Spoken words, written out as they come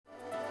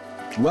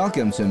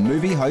Welcome to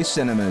Movie House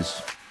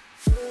Cinemas.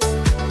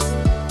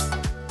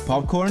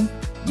 Popcorn?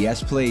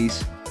 Yes,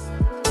 please.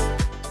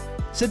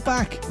 Sit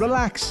back,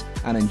 relax,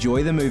 and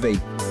enjoy the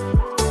movie.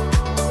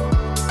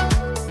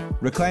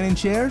 Reclining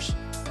chairs?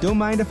 Don't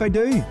mind if I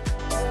do.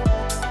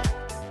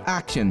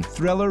 Action,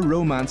 thriller,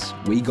 romance,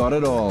 we got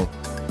it all.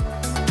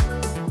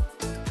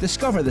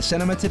 Discover the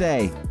cinema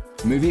today.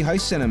 Movie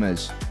House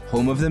Cinemas,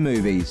 home of the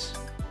movies.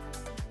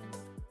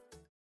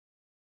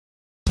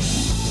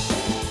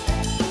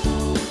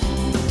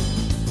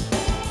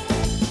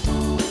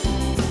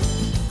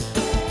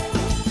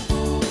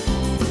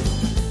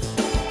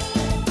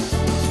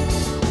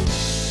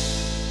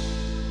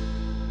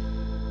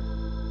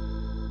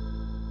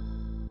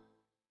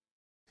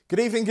 Good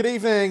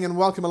evening, and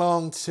welcome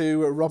along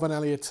to Rob and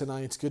Elliott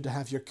tonight. Good to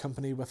have your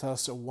company with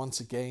us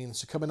once again.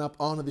 So coming up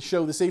on the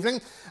show this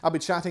evening, I'll be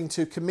chatting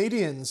to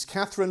comedians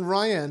Katherine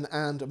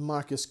and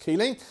Marcus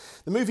Keeley.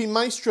 The movie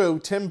maestro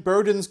Tim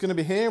Burden's going to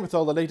be here with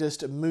all the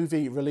latest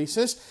movie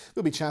releases.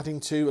 We'll be chatting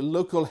to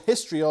local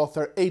history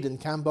author Aidan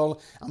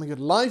Campbell, and we got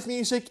live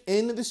music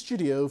in the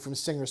studio from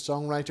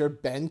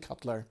singer-songwriter Ben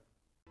Cutler.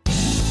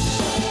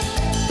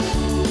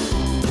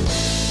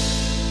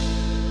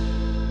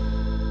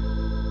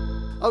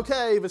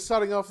 Okay, but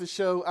starting off the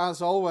show, as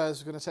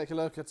always, we're going to take a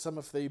look at some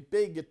of the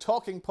big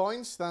talking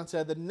points that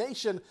the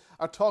nation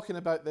are talking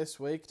about this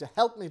week. To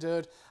help me do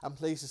it, I'm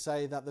pleased to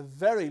say that the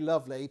very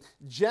lovely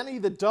Jenny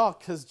the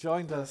Doc has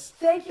joined us.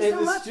 Thank you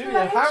so much for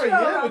that How are you?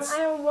 I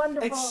am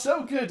wonderful. It's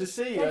so good to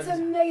see you. It's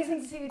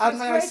amazing to see you. And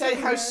may I say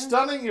how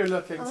stunning you're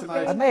looking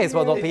tonight. I may as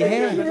well not be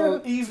here. In your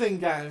little evening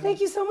gown.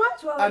 Thank you so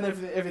much. Well, and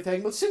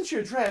everything. Well, since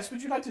you're dressed,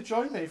 would you like to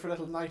join me for a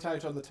little night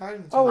out on the town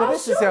tonight? Oh, well,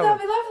 this sure, is that'd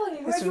be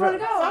lovely. Where do you want to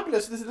go?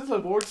 Fabulous. There's a little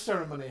award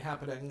ceremony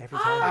happening every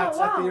time.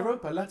 at the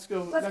Europa. Let's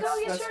go. Let's go.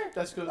 Yeah, sure.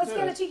 Let's go. Let's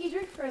get a cheeky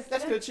drink first.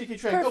 Let's get a cheeky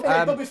drink. Perfect.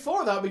 Okay, but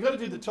before that, we've got to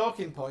do the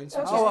talking points.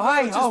 Okay. Oh,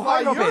 hi. Which is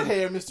why Robin. you're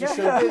here, Mr.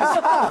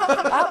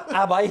 Showbiz.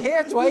 Am I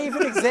here? Do I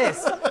even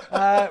exist?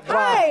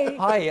 Hi.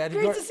 Hi.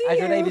 Great to see and you.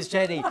 your name is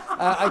Jenny.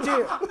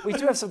 We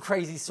do have some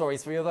crazy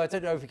stories for you, although I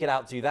don't know if we can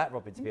outdo that,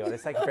 Robin, to be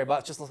honest. Thank you very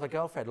much. Just lost my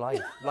girlfriend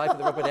live at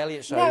the Rob and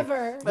Elliott show.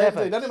 Never.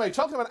 Anyway,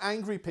 talking about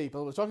angry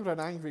people, we're talking about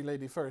an angry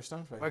lady first,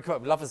 aren't we? Well,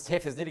 God, Lover's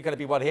Tiff. There's nearly going to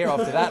be one here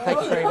after that.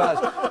 Thank you very much.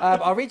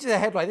 I'll read you the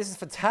headline. This is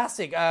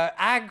fantastic. Girl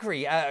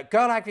angry at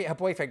her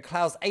boyfriend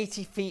clouds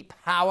 80 feet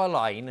power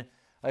line.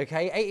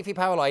 Okay, 80 feet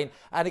power line,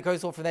 and it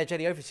goes on from there.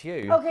 Jenny, over to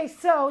you. Okay,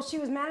 so she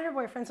was mad at her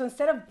boyfriend, so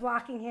instead of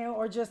blocking him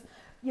or just,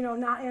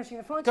 not answering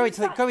the phone, Go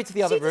into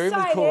the other room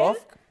and cool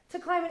off. To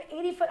climb an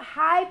 80-foot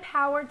high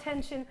power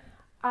tension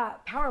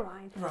power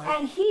line. Right.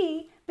 And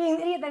he, being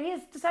the idiot that he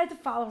is, decided to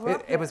follow her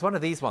up It was one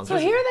of these ones. So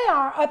here they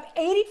are, up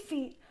 80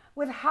 feet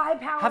with high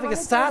power. Having a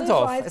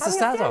standoff. It's a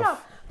standoff.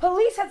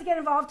 Police had to get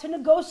involved to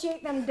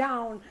negotiate them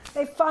down.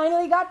 They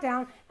finally got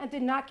down and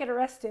did not get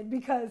arrested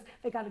because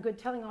they got a good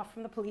telling off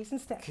from the police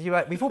instead.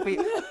 We've all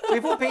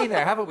been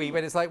there, haven't we?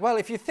 When it's like, well,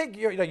 if you think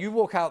you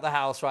walk out the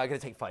house, right? I'm going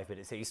to take 5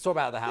 minutes here. You storm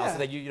out of the house, and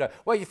then you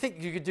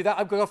think you could do that?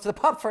 I'm going off to the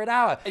pub for an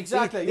hour.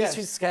 Exactly. These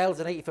two scales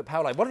an 80-foot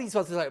power line. One of these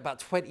ones is like about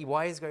 20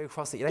 wires going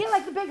across it. Yeah,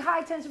 like the big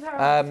high tension power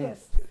lines.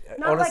 Yes.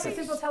 Not honestly, like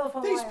a simple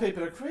telephone These wire.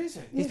 people are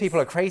crazy. These people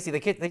are crazy. They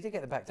did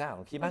get them back down.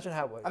 Can you imagine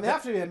how? And they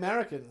have to be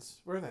Americans,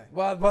 were they?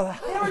 Well,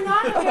 They were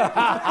not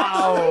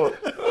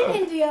Americans. In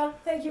India.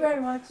 Thank you very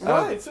much.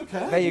 Right, it's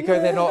okay. there you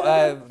go. They're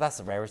not.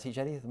 That's a rarity,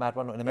 Jenny. The mad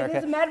one not in America. It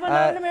is a mad one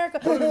not in America.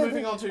 What are we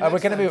moving on to next? We're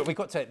going to move. We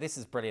got to. This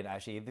is brilliant,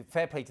 actually.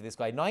 Fair play to this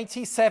guy.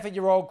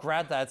 97-year-old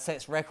granddad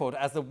sets record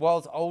as the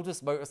world's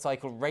oldest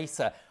motorcycle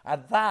racer,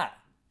 and that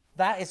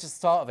is just the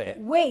start of it.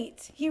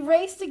 Wait, he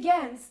raced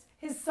against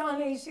his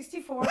son, age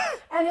 64,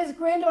 and his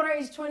granddaughter,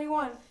 age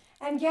 21.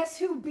 And guess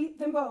who beat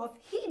them both?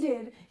 He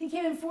did. He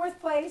came in 4th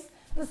place.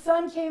 The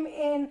son came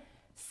in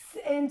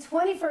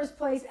 21st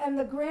place, and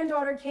the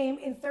granddaughter came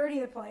in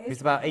 30th place.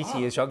 He's about 80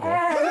 years younger.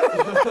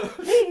 And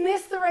he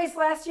missed the race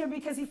last year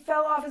because he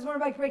fell off his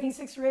motorbike, breaking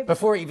 6 ribs.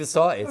 Before it even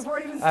started. Before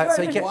it even started.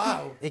 So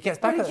he gets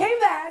back. But he came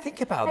back.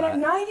 Think about and that.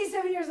 And at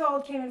 97 years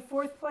old, came in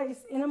 4th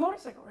place in a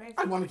motorcycle race.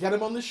 I want to get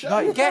him on the show.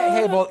 No,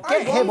 get him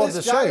on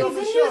the show. He's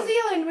in New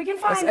Zealand. We can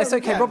find him. It's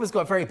okay. Robin's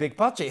got a very big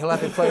budget. He'll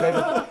have it flown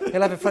over.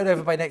 He'll have it flown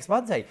over by next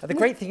Monday. And the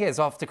great thing is,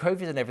 after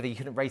COVID and everything, he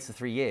couldn't race for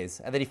 3 years,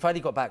 and then he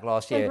finally got back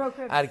last year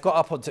and got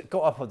up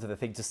onto the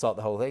thing to start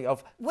the whole thing.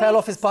 Fell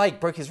off his bike,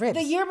 broke his ribs.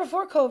 The year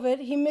before COVID,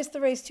 he missed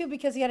the race too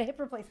because he had a hip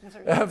replacement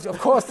surgery. Of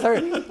course,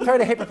 throwing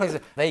a hip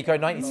replacement. There you go,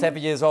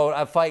 97 years old.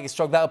 I'm fighting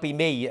strong. That'll be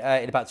me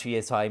in about 2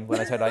 years' time when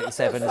I turn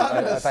 97.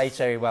 I've aged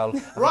very well.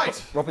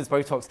 Right. Robin's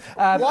Botox.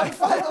 One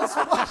final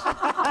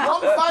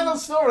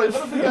story.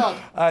 What have we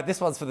got?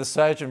 This one's for the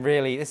surgeon,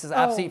 really. This is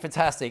absolutely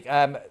fantastic.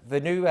 The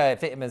new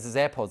vitamins is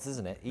AirPods,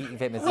 isn't it? Eating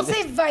vitamins. We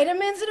say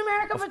vitamins in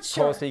America, but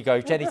sure. Of course, there you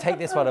go. Jenny, take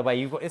this one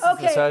away. This is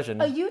the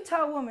surgeon. A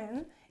Utah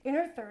woman in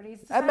her 30s.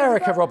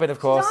 America, Robin, of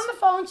course. She's on the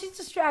phone. She's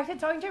distracted,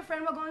 talking to her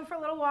friend while going for a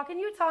little walk in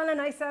Utah on a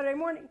nice Saturday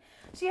morning.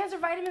 She has her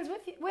vitamins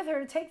with her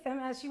to take them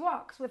as she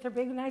walks with her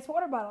big, nice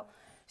water bottle.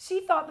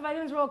 She thought the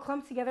vitamins were all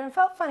clumped together and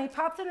felt funny,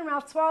 popped it in her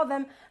mouth, swallowed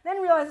them,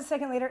 then realized a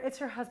second later it's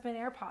her husband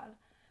AirPod.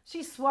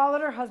 She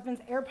swallowed her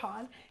husband's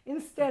AirPod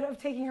instead of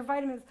taking her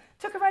vitamins.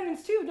 Took her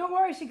vitamins too. Don't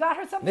worry, she got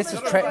her supplements.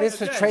 This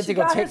was trending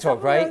on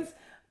TikTok, right?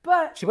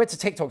 But she went to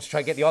TikTok to try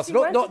and get the answer.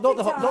 Not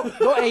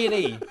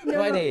A&E.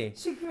 No,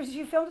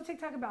 she filmed a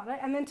TikTok about it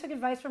and then took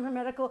advice from her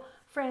medical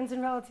friends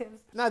and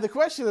relatives. Now, the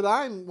question that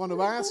I want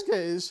to ask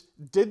is,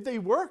 did they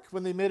work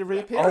when they made a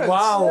reappearance? Oh,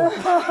 wow.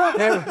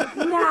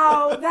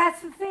 Now,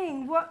 that's the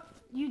thing.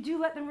 You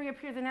do let them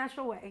reappear the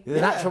natural way.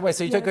 The natural way,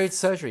 so you don't go into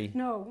surgery?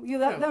 No, you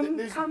let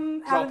them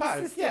come out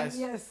of the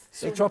system. Yes.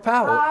 They drop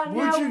out?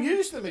 Would you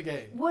use them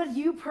again? Would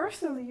you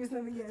personally use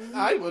them again?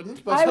 I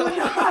wouldn't, but... I would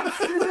not.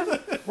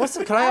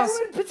 Can I ask?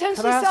 I would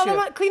potentially sell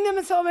them, clean them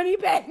and sell them on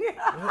eBay.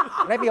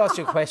 Let me ask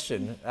you a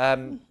question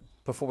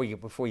before you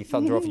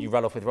thunder off and you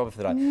run off with Robin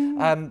for the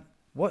night.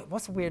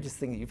 What's the weirdest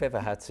thing that you've ever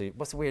had to...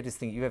 What's the weirdest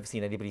thing you've ever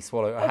seen anybody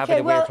swallow or have in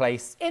a weird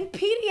place? In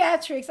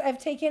pediatrics, I've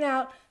taken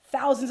out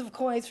thousands of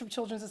coins from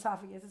children's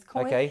esophagus. It's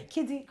coins. Okay.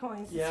 Kids eat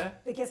coins. Yeah.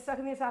 They get stuck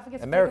in the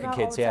esophagus. American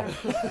kids, yeah.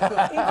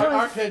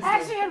 Our kids. I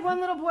actually had one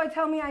little boy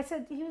tell me, I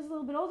said, he was a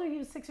little bit older, he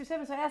was 6 or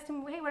 7, so I asked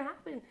him, hey, what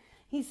happened?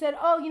 He said,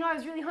 oh, I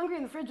was really hungry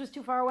and the fridge was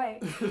too far away.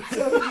 So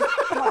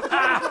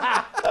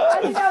I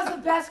think that was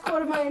the best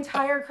quote of my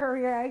entire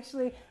career,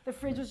 actually. The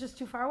fridge was just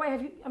too far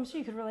away. I'm sure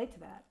you could relate to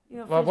that.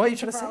 Well, what are you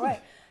trying to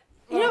say?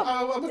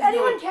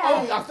 Anyone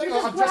can. I think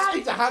I'll just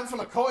eat a handful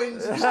of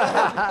coins.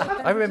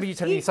 I remember you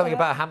telling me something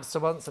about a hamster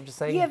once, I'm just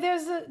saying. Yeah,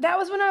 that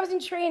was when I was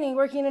in training,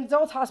 working in an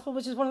adult hospital,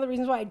 which is one of the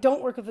reasons why I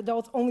don't work with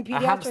adults, only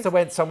pediatrics. A hamster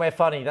went somewhere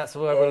funny, that's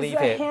where we'll leave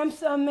it.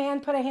 A man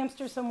put a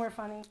hamster somewhere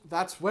funny.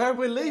 That's where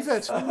we'll leave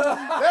it. There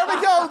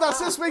we go, that's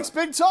this week's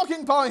Big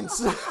Talking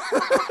Points.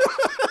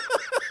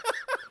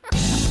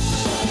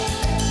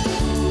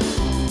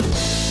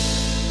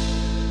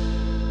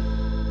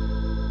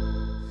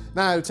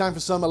 Now, time for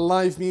some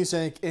live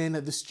music in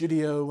the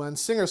studio, and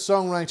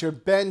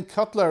singer-songwriter Ben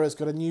Cutler has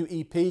got a new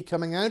EP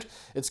coming out.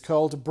 It's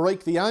called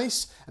Break the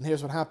Ice, and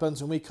here's what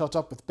happens when we caught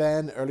up with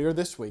Ben earlier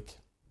this week.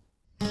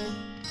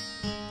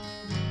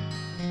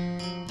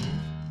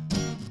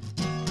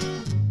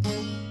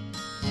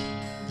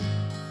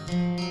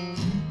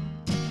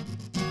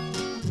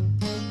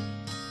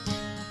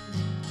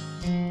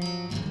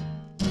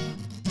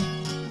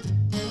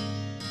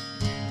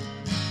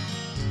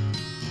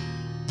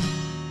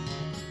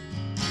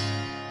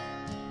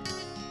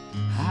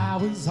 I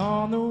was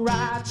on the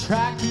right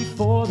track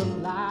before the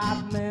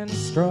lightning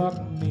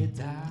struck me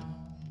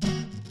down.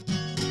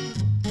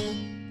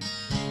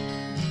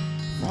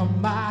 From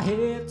my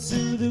head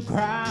to the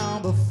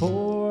ground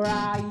before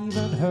I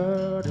even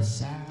heard a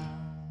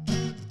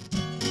sound.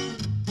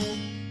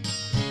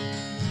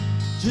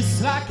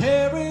 Just like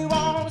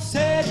everyone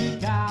said, you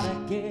gotta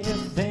give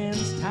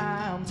things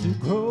time to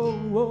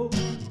grow.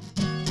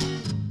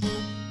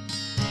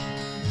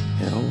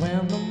 And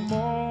when the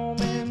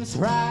moment's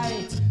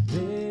right,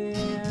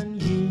 then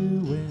you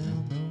will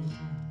know.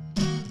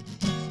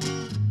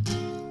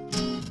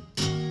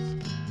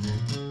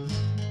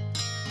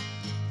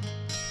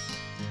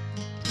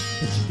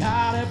 But you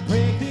gotta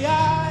break the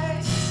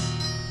ice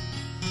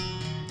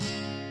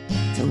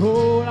to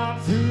roll on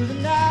through the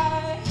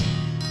night.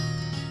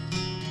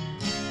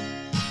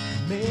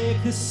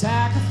 Make the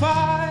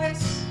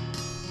sacrifice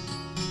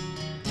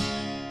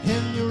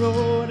in your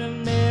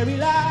ordinary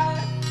life.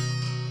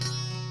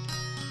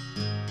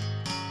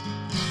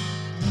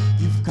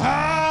 You've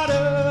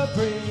gotta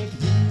break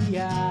the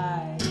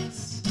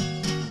ice.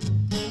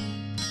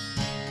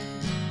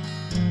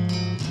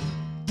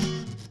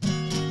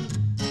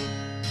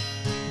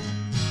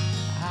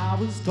 I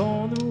was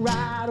going the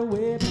right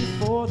way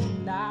before the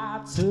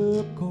night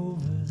took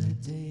over the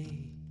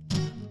day.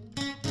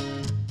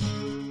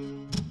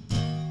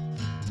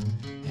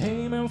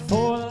 Aiming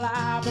for the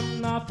light, but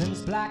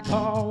nothing's black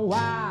or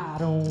white,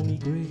 only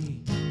gray.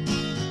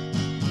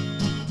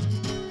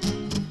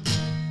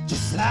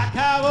 Just like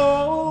I've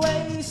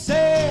always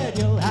said,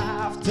 you'll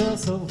have to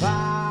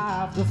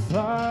survive the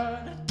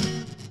flood.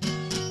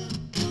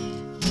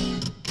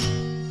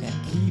 And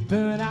keep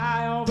an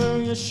eye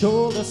over your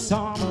shoulder,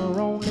 some are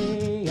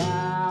only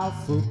out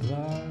for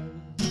blood.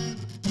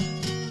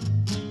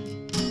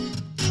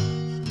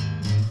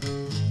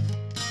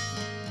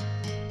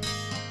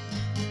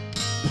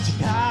 But you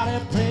gotta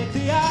break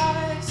the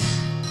ice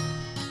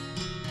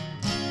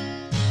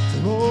to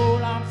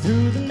roll on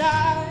through the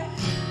night.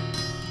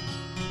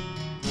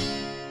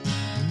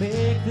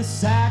 Make the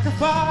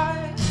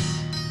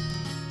sacrifice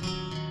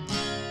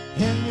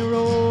in your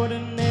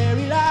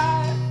ordinary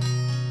life.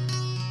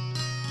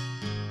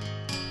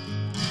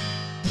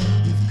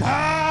 You've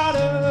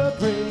gotta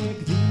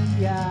break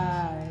the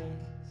ice.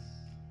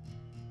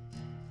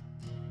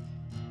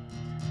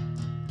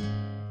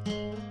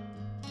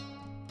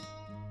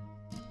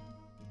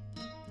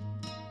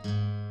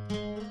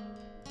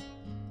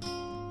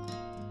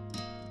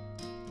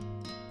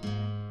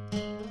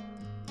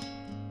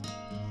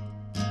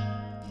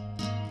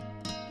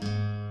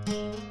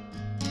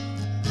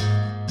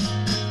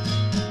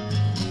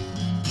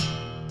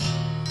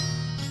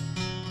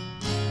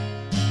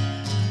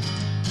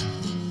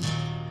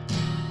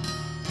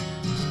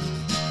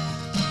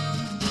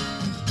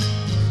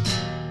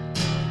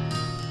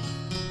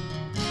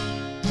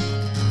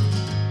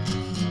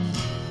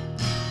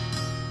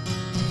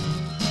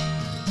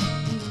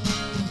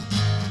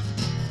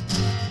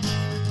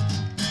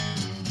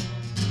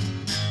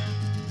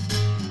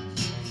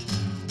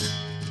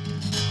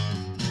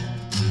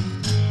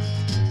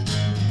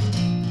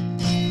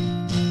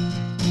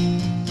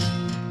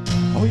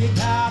 Oh, you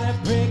gotta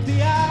break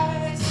the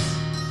ice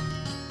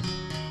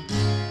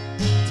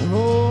to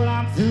roll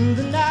on through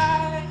the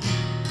night.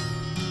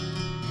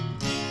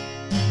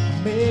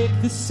 Make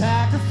the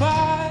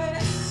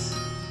sacrifice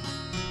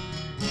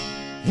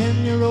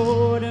in your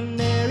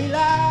ordinary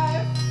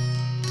life.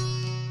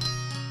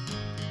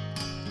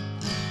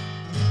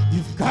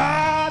 You've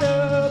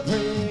gotta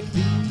break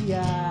the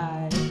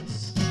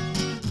ice.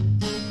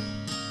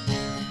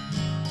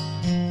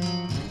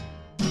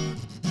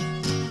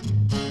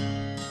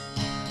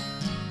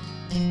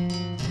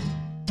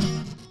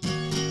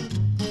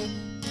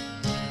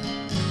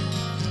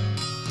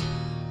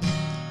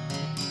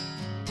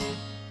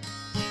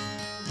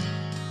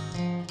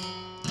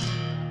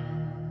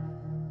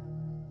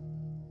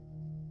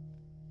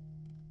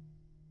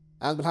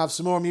 And we'll have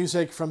some more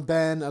music from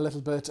Ben a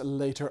little bit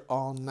later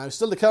on. Now,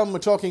 still to come, we're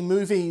talking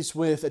movies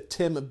with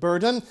Tim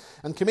Burden,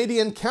 and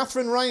comedian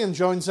Katherine Ryan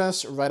joins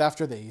us right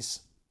after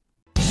these.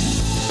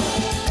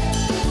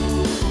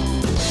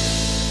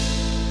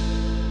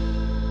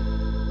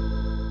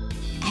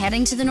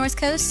 Heading to the North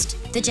Coast?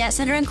 The Jet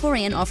Centre in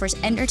Coleraine offers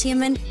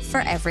entertainment for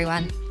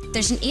everyone.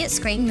 There's an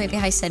 8-screen movie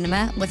house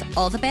cinema with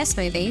all the best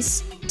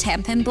movies,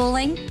 10-pin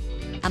bowling,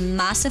 a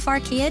massive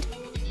arcade,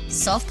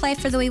 soft play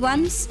for the wee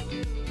ones.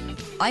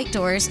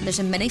 Outdoors, there's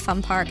a mini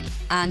fun park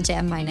and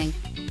gem mining,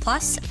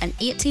 plus an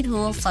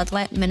 18-hole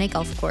floodlit mini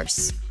golf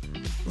course.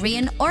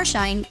 Rain or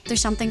shine,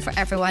 there's something for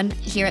everyone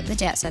here at the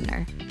Jet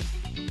Centre.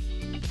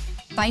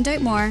 Find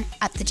out more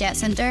at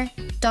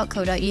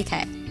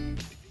thejetcentre.co.uk.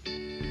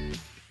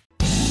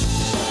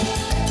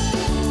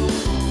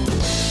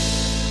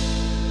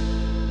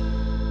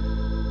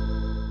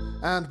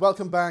 And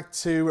welcome back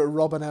to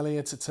Rob and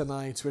Elliott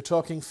tonight. We're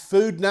talking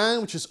food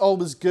now, which is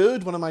always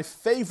good, one of my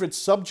favourite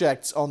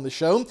subjects on the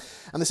show.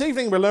 And this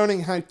evening we're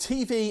learning how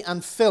TV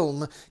and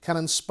film can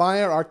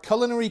inspire our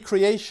culinary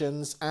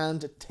creations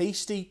and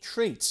tasty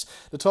treats.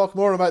 To talk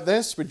more about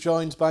this, we're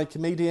joined by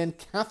comedian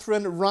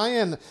Katherine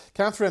Ryan.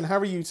 Katherine, how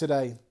are you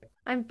today?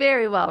 I'm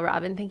very well,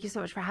 Robin. Thank you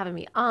so much for having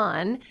me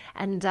on.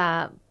 And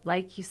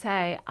like you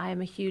say, I'm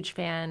a huge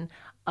fan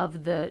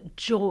of the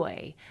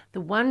joy, the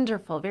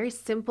wonderful, very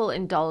simple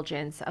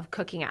indulgence of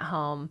cooking at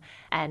home.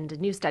 And a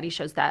new study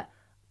shows that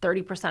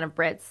 30% of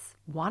Brits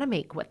want to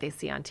make what they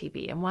see on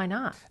TV, and why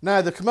not?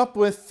 Now, they've come up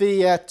with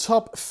the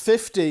top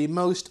 50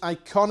 most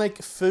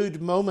iconic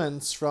food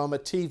moments from a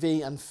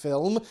TV and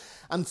film,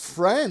 and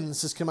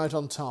Friends has come out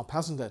on top,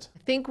 hasn't it?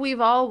 I think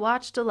we've all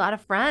watched a lot of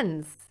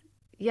Friends.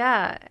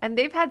 Yeah, and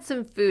they've had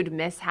some food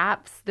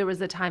mishaps. There was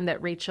a time that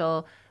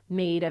Rachel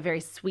made a very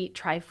sweet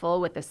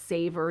trifle with a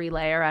savory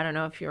layer. I don't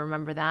know if you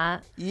remember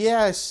that.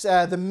 Yes,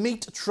 the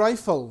meat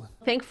trifle.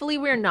 Thankfully,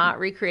 we're not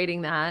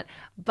recreating that,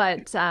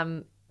 but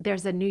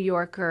there's a New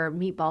Yorker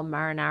meatball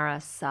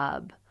marinara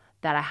sub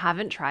that I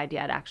haven't tried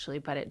yet, actually,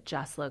 but it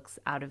just looks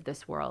out of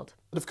this world.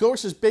 But of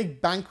course, there's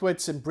big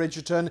banquets in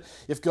Bridgerton.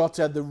 You've got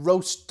the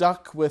roast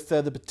duck with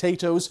the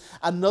potatoes,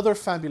 another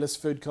fabulous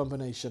food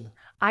combination.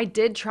 I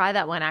did try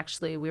that one,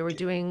 actually. We were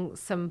doing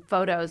some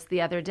photos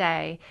the other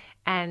day,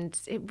 and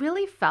it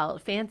really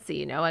felt fancy.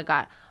 You know, I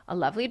got a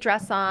lovely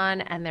dress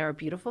on, and there were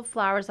beautiful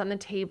flowers on the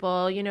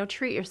table. You know,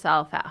 treat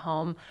yourself at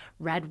home.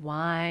 Red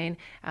wine.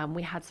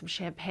 We had some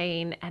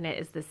champagne, and it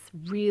is this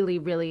really,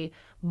 really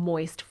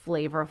moist,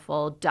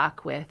 flavorful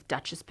duck with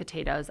Duchess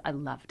potatoes. I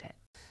loved it.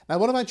 Now,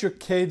 what about your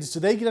kids? Do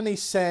they get any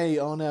say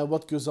on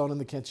what goes on in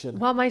the kitchen?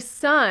 Well, my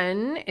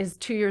son is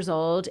 2 years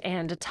old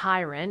and a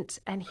tyrant,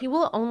 and he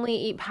will only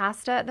eat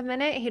pasta at the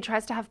minute. He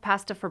tries to have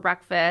pasta for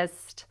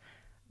breakfast.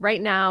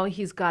 Right now,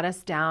 he's got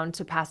us down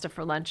to pasta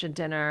for lunch and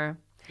dinner.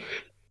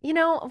 You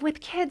know,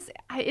 with kids,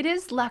 it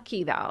is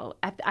lucky, though.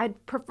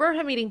 I'd prefer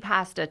him eating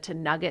pasta to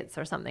nuggets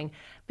or something,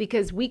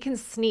 because we can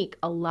sneak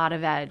a lot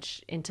of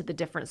edge into the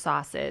different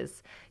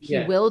sauces. He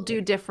will do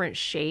different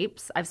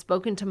shapes. I've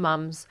spoken to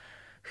mums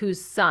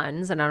whose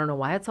sons, and I don't know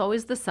why it's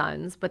always the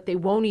sons, but they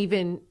won't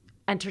even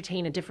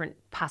entertain a different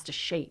pasta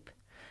shape.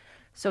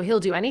 So he'll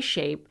do any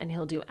shape and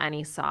he'll do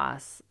any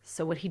sauce.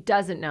 So what he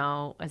doesn't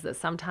know is that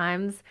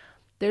sometimes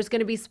there's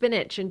going to be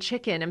spinach and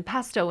chicken and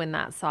pesto in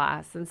that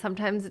sauce. And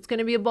sometimes it's going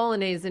to be a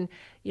bolognese. And,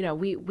 you know,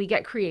 we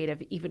get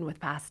creative even with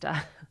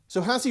pasta.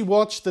 So has he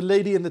watched the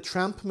Lady and the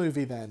Tramp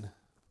movie then?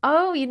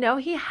 Oh, you know,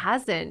 he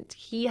hasn't.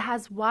 He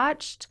has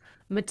watched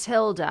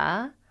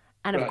Matilda.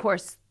 And of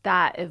course,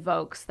 that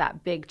evokes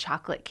that big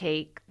chocolate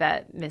cake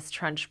that Miss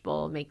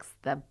Trunchbull makes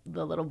the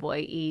little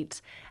boy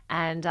eat.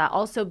 And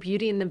also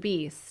Beauty and the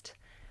Beast,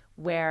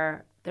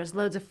 where there's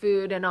loads of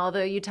food and all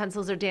the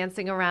utensils are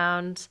dancing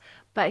around.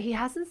 But he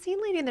hasn't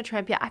seen Lady and the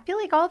Tramp yet. I feel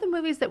like all the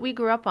movies that we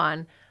grew up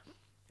on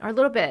are a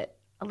little bit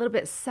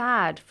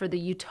sad for the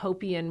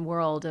utopian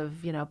world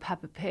of, you know,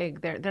 Peppa Pig.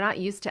 They're not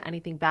used to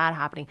anything bad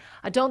happening.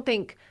 I don't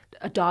think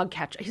a dog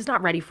catcher, he's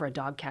not ready for a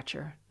dog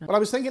catcher. No. Well, I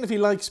was thinking if he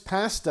likes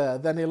pasta,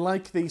 then he'll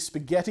like the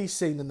spaghetti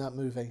scene in that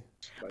movie.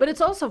 But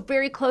it's also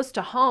very close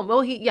to home.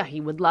 Well, he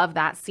would love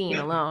that scene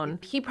alone.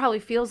 He probably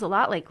feels a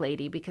lot like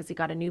Lady because he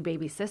got a new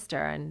baby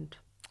sister, and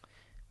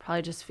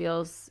probably just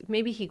feels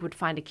maybe he would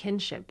find a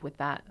kinship with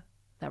that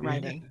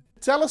writing.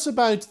 Tell us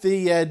about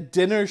the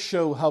dinner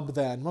show hub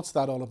then. What's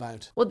that all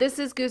about? Well, this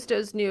is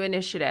Gusto's new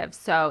initiative.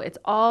 So it's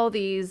all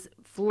these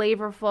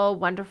flavorful,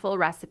 wonderful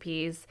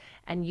recipes,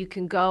 and you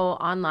can go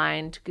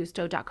online to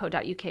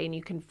gusto.co.uk and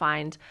you can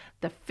find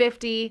the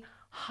 50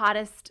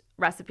 hottest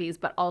recipes,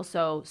 but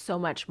also so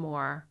much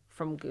more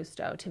from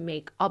Gusto to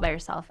make all by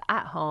yourself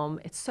at home.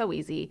 It's so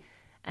easy,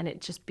 and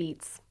it just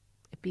beats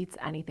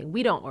anything.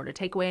 We don't order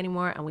takeaway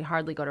anymore, and we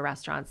hardly go to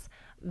restaurants.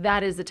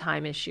 That is a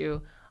time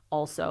issue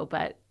also,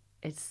 but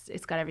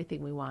it's got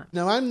everything we want.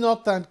 Now, I'm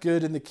not that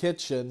good in the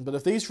kitchen, but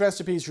if these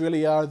recipes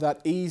really are that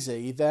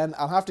easy, then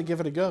I'll have to give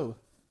it a go.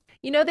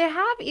 You know, they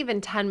have even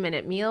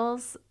 10-minute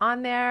meals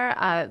on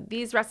there.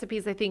 These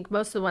recipes, I think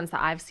most of the ones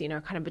that I've seen are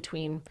kind of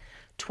between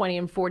 20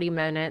 and 40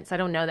 minutes. I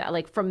don't know that,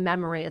 like from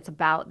memory, it's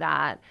about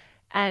that.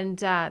 And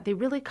they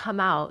really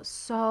come out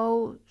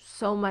so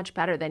much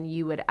better than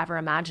you would ever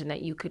imagine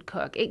that you could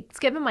cook. It's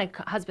given my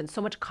husband so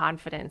much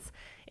confidence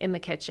in the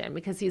kitchen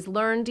because he's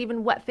learned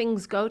even what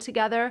things go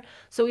together.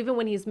 So even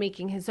when he's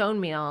making his own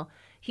meal,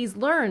 he's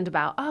learned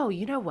about, oh,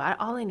 you know what?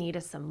 All I need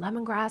is some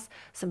lemongrass,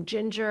 some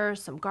ginger,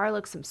 some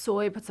garlic, some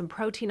soy, put some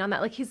protein on that.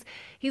 Like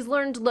he's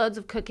learned loads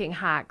of cooking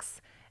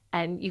hacks,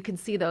 and you can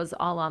see those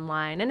all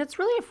online. And it's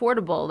really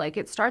affordable. Like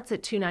it starts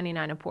at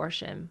 $2.99 a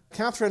portion.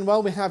 Katherine,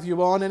 while we have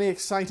you on, any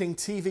exciting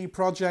TV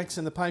projects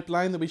in the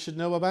pipeline that we should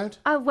know about?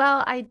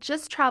 Well, I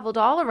just traveled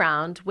all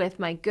around with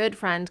my good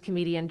friend,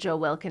 comedian Joe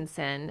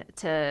Wilkinson,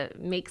 to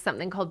make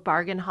something called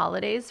Bargain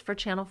Holidays for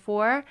Channel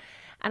 4.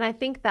 And I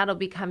think that'll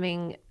be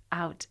coming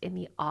out in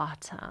the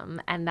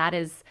autumn. And that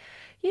is,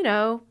 you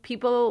know,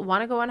 people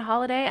want to go on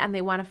holiday and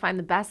they want to find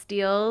the best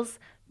deals.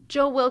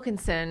 Joe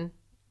Wilkinson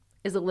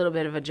is a little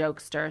bit of a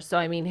jokester. So,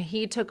 I mean,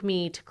 he took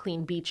me to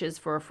clean beaches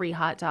for a free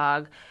hot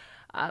dog.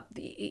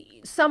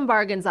 Some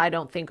bargains I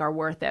don't think are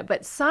worth it,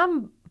 but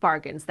some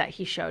bargains that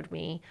he showed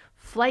me,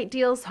 flight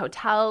deals,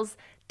 hotels,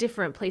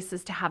 different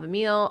places to have a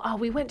meal.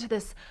 We went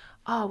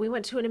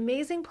to an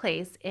amazing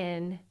place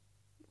in,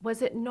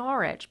 was it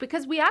Norwich?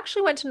 Because we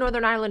actually went to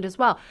Northern Ireland as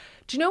well.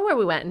 Do you know where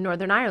we went in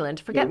Northern Ireland?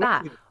 Forget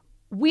that.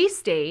 We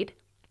stayed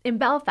in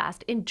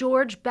Belfast, in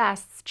George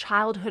Best's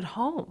childhood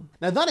home.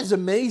 Now that is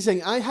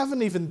amazing. I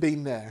haven't even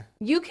been there.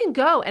 You can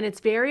go, and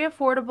it's very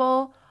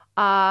affordable.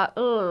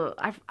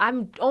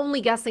 I'm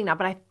only guessing now,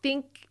 but I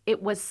think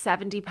it was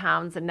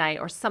 £70 a night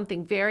or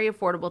something very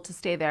affordable to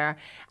stay there.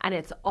 And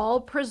it's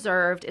all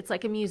preserved. It's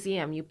like a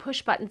museum. You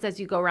push buttons as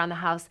you go around the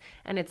house,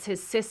 and it's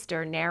his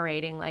sister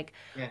narrating, like,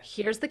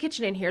 here's the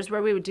kitchen and here's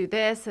where we would do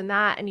this and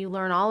that. And you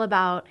learn all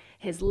about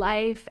his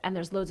life, and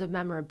there's loads of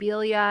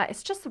memorabilia.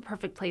 It's just the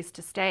perfect place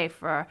to stay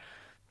for,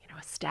 you know,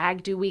 a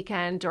stag do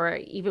weekend, or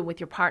even with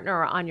your partner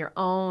or on your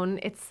own.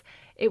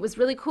 It was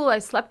really cool. I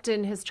slept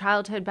in his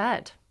childhood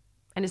bed,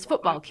 and his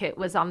football kit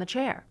was on the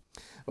chair.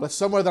 Well, it's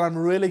somewhere that I'm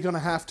really going to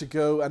have to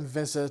go and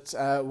visit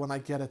when I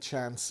get a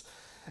chance.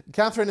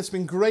 Katherine, it's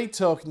been great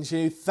talking to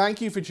you.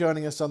 Thank you for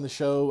joining us on the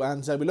show,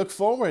 and we look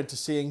forward to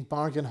seeing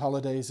Bargain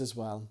Holidays as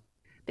well.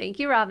 Thank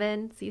you,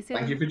 Robin. See you soon.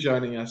 Thank you for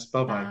joining us.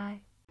 Bye-bye.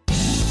 Bye.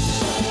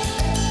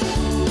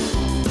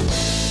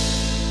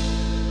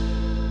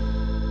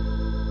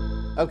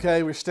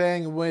 Okay, we're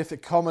staying with a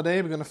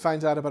comedy. We're going to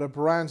find out about a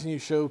brand new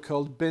show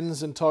called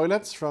Bins and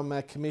Toilets from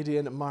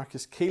comedian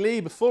Marcus Keeley.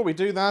 Before we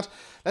do that,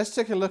 let's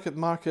take a look at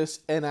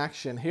Marcus in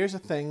action. Here's a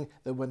thing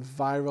that went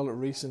viral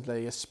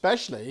recently,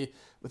 especially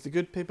with the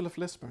good people of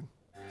Lisburn.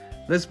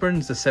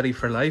 Lisburn's the city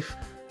for life,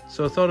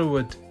 so I thought I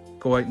would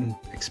go out and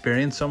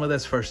experience some of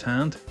this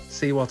firsthand,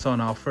 see what's on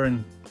offer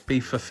and be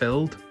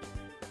fulfilled.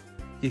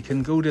 You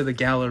can go to the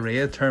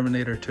Galleria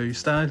Terminator 2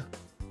 style.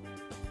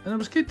 And it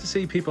was good to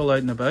see people out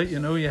and about, you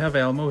know. You have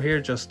Elmo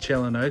here just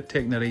chilling out,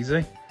 taking it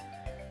easy.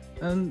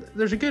 And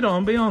there's a good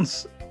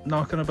ambience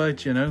knocking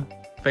about, you know.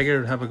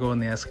 Figured I'd have a go on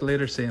the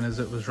escalator, seeing as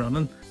it was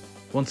running.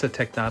 Once I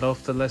ticked that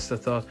off the list, I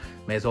thought,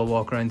 may as well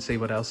walk around and see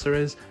what else there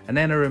is. And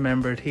then I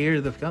remembered here,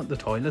 they've got the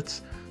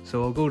toilets.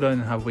 So I'll go down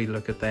and have a wee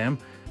look at them.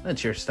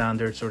 That's your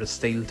standard sort of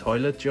steel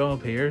toilet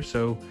job here.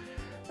 So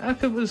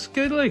if it was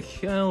good,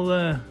 like,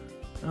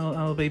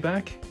 I'll be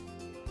back.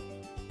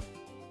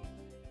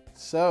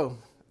 So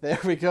there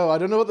we go. I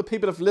don't know what the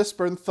people of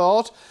Lisburn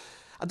thought.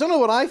 I don't know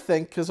what I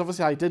think, because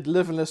obviously I did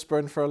live in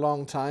Lisburn for a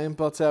long time.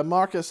 But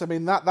Marcus, I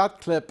mean, that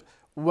clip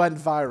went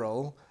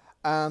viral,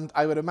 and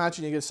I would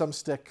imagine you get some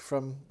stick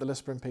from the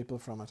Lisburn people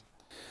from it.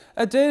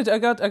 I did. I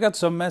got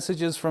some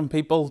messages from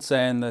people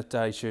saying that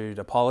I should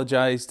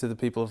apologise to the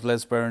people of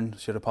Lisburn,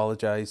 should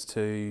apologise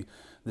to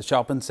the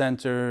shopping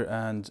centre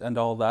and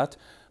all that.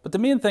 But the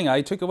main thing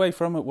I took away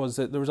from it was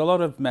that there was a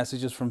lot of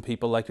messages from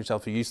people like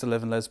yourself who used to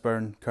live in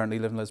Lisburn, currently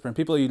live in Lisburn,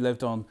 people who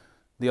lived on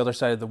the other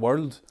side of the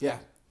world,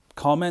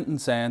 commenting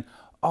saying,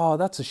 oh,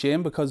 that's a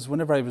shame, because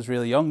whenever I was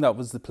really young, that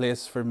was the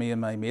place for me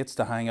and my mates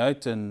to hang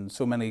out, and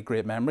so many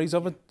great memories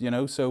of it, you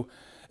know. So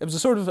it was a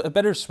sort of a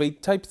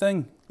bittersweet type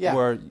thing,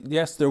 where,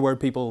 yes, there were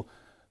people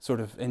sort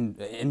of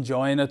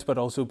enjoying it, but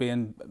also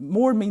being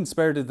more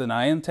mean-spirited than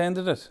I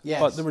intended it.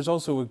 But there was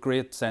also a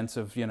great sense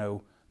of, you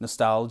know,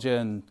 nostalgia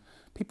and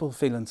people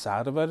feeling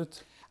sad about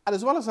it. And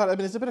as well as that, I mean,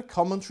 there's a bit of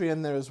commentary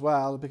in there as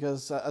well,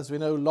 because as we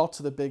know, lots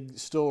of the big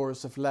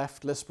stores have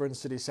left Lisburn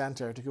city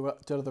centre to go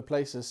out to other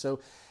places. So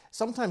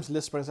sometimes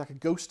Lisburn is like a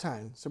ghost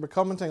town. So we're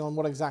commenting on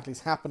what exactly is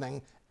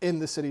happening in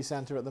the city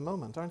centre at the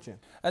moment, aren't you?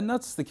 And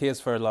that's the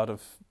case for a lot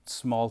of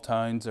small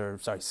towns, or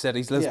sorry,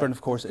 cities. Lisburn, of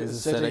course, is a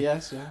city.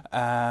 Yes,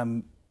 yeah.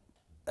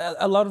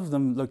 A lot of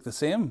them look the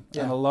same,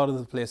 Yeah. and a lot of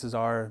the places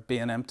are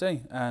being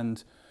empty.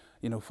 And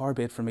you know, far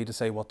be it for me to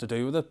say what to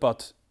do with it,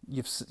 but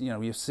you've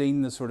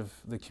seen the sort of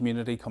the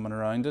community coming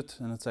around it,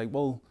 and it's like,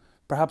 well,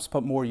 perhaps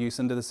put more use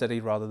into the city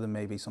rather than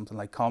maybe something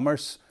like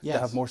commerce. Yes. To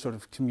have more sort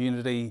of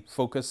community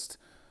focused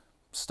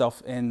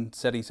stuff in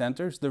city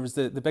centres. There was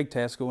the big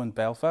Tesco in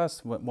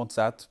Belfast. Once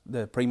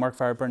the Primark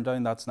fire burned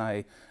down, that's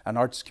now an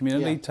arts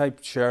community type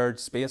shared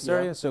space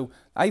area. So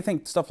I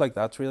think stuff like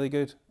that's really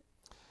good.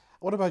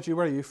 What about you?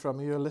 Where are you from?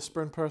 Are you a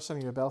Lisburn person? Are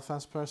you a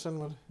Belfast person?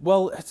 What?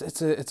 Well,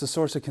 it's a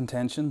source of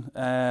contention.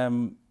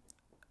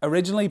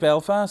 Originally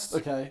Belfast,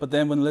 Okay. but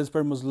then when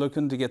Lisburn was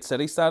looking to get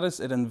city status,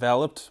 it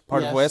enveloped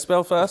part Yes, of West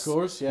Belfast. of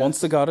course, yes. Once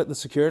they got it, they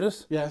secured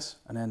it. Yes.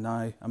 And then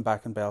now I'm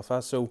back in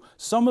Belfast. So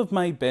some of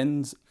my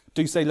bins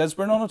do say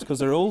Lisburn on it because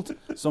they're old.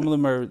 Some of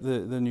them are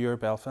the newer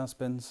Belfast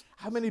bins.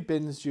 How many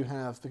bins do you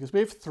have? Because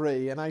we have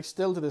 3, and I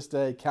still to this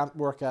day can't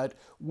work out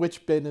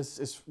which bin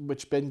is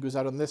which bin goes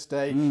out on this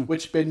day,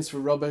 which bin's for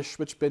rubbish,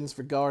 which bin's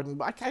for garden.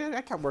 I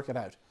can't work it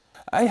out.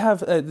 I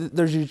have,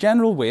 there's your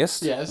general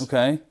waste. Yes.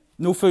 Okay.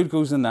 No food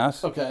goes in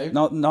that. Okay.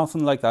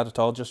 Nothing like that at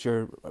all. Just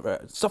your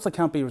stuff that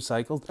can't be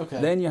recycled. Okay.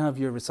 Then you have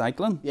your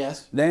recycling.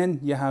 Yes. Then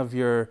you have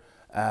your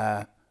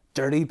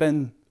dirty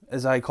bin,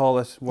 as I call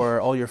it, where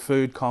all your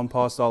food,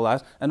 compost, all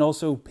that, and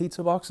also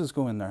pizza boxes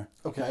go in there.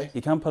 Okay.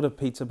 You can't put a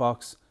pizza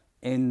box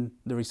in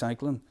the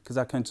recycling because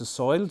that counts as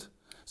soiled,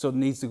 so it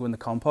needs to go in the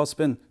compost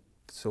bin.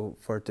 So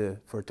for it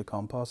to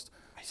compost.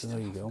 So there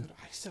you go.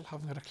 I still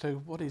haven't got a clue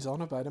what he's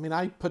on about. I mean,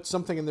 I put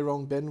something in the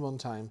wrong bin one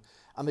time,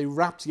 and they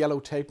wrapped yellow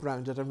tape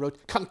around it and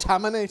wrote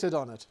 "contaminated"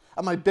 on it,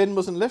 and my bin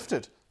wasn't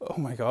lifted. Oh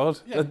my God!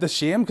 Yeah. The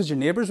shame, because your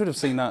neighbours would have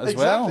seen that as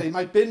well. Exactly.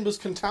 My bin was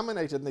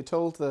contaminated, and they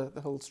told the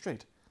whole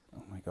street.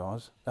 Oh my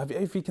God! Have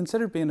you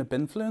considered being a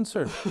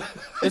binfluencer?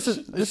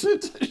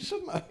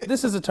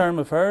 This is a term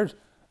I've heard.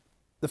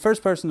 The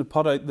first person to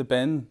put out the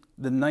bin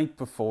the night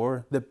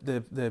before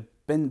the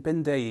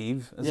bin day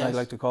eve, as I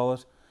like to call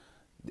it,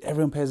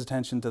 everyone pays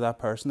attention to that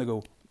person. They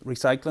go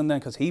recycling then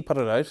because he put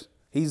it out.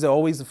 He's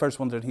always the first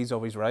one that he's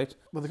always right.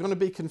 Well, they're going to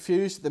be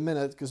confused at the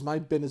minute because my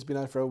bin has been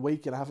out for a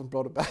week and I haven't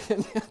brought it back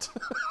in yet.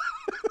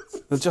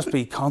 They'll just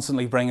be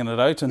constantly bringing it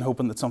out and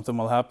hoping that something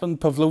will happen.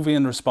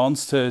 Pavlovian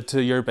response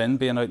to your bin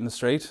being out in the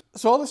street.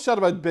 So all this chat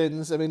about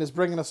bins, I mean, is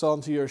bringing us on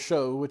to your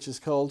show, which is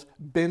called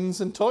Bins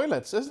and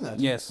Toilets, isn't it?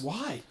 Yes.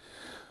 Why?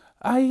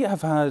 I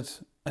have had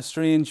a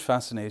strange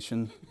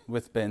fascination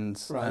with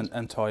bins Right.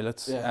 and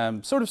toilets. Yeah.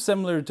 Sort of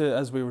similar to,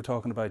 as we were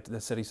talking about, the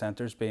city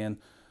centres being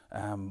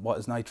what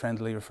is now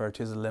trendily referred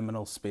to as a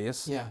liminal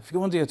space. Yeah. If you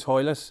go into a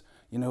toilet,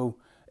 you know,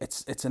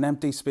 it's an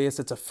empty space,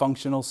 it's a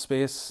functional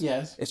space.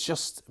 Yes. It's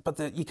just,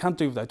 but you can't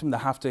do without them, they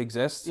have to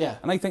exist. Yeah.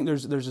 And I think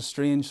there's a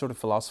strange sort of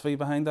philosophy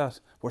behind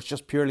that, where it's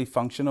just purely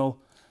functional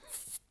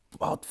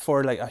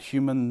for like a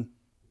human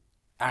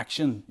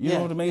action. You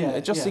know what I mean? yeah,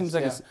 It just yes, seems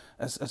like yeah.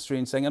 a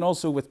strange thing. And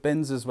also with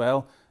bins as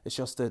well, it's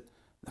just that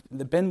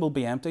the bin will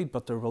be emptied,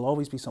 but there will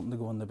always be something to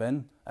go in the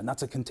bin, and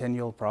that's a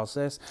continual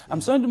process. Yeah.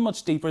 I'm sounding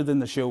much deeper than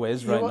the show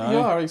is right now. You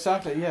are,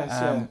 exactly,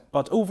 yes.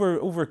 But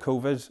over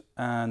COVID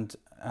and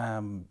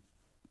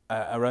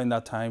around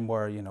that time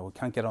where, you know,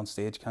 can't get on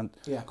stage, can't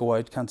go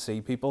out, can't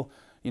see people,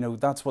 you know,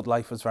 that's what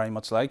life was very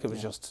much like. It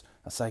was just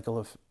a cycle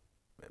of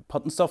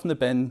putting stuff in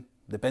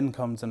the bin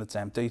comes and it's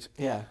emptied.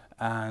 Yeah.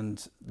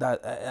 And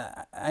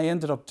that I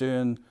ended up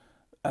doing,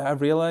 I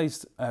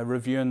realised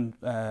reviewing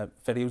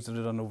videos that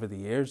I've done over the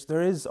years,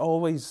 there is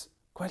always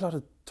quite a lot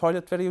of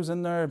toilet videos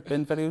in there,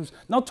 bin videos,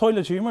 not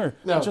toilet humour,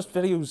 but just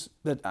videos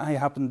that I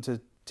happen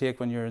to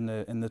take when you're in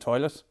the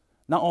toilet.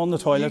 Not on the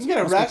toilet. You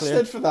can get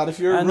arrested for that if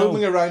you're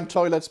roaming around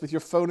toilets with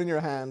your phone in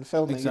your hand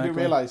filming. Exactly. You do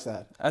realise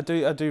that? I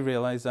do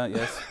realise that,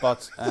 yes.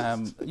 But,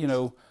 you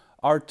know,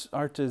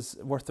 art is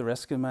worth the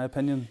risk, in my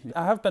opinion.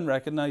 I have been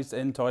recognised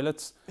in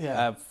toilets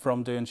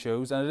from doing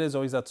shows, and it is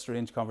always that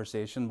strange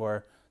conversation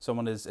where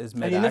someone is mid-act.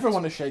 And you never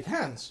want to shake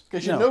hands,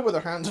 because you know where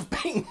their hands have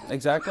been.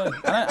 Exactly.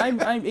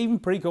 And I'm even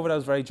pre-COVID, I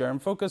was very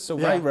germ-focused, so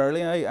very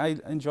rarely I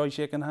enjoy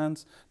shaking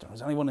hands.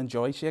 Does anyone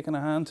enjoy shaking a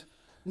hand?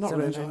 Not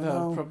really,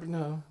 no. Probably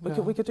no.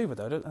 We could do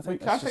without it. I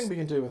think we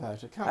can do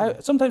without it, can't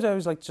we? Sometimes I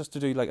always like just to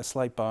do like a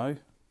slight bow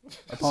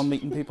upon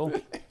meeting people.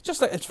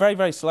 Just like, it's very,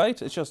 very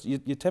slight. It's just, you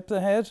tip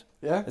the head.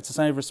 Yeah. It's a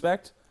sign of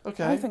respect.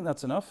 Okay. I think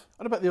that's enough.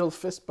 What about the old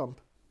fist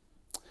bump?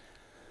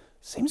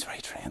 Seems very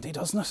trendy,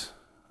 doesn't it?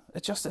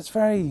 It's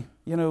very,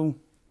 you know,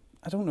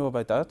 I don't know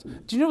about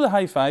that. Do you know the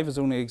high five has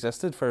only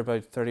existed for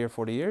about 30 or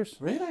 40 years?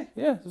 Really?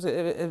 Yeah.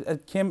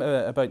 It came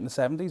about in the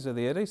 70s or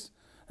the 80s.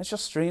 It's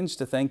just strange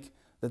to think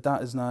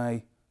that is now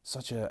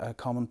such a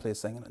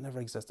commonplace thing, and it never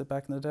existed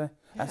back in the day. Yeah.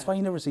 That's why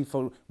you never see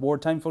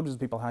wartime photos of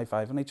people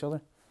high-fiving each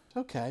other.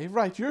 Okay,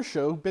 right, your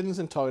show, Bins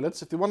and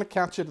Toilets. If they want to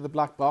catch it at the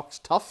Black Box,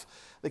 tough.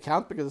 They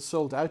can't because it's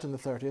sold out on the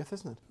 30th,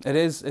 isn't it? It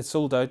is. It's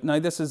sold out. Now,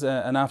 this is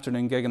an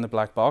afternoon gig in the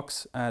Black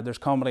Box. There's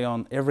comedy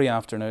on every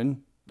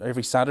afternoon,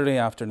 every Saturday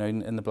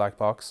afternoon in the Black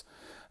Box.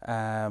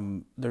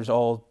 There's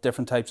all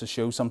different types of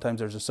shows. Sometimes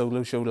there's a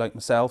solo show like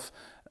myself.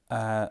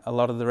 A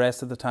lot of the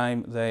rest of the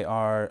time they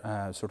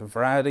are sort of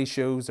variety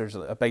shows. There's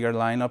a bigger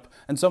lineup,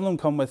 and some of them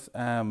come with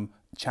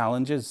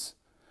challenges.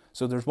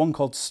 So there's one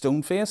called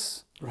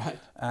Stoneface, right,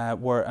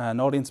 where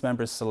an audience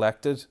member is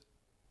selected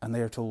and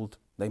they are told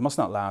they must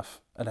not laugh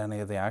at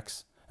any of the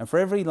acts. And for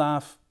every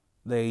laugh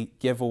they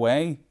give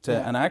away to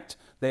an act,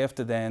 they have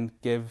to then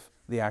give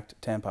the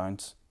act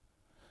 £10.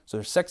 So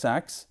there's 6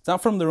 acts. It's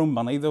not from their own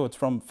money though, it's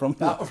from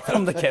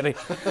the kitty.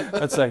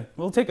 It's like,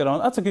 we'll take it on.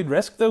 That's a good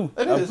risk though,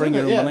 bring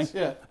your own money.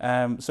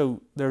 Yeah. So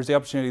there's the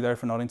opportunity there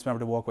for an audience member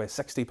to walk away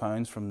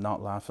 £60 from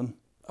not laughing.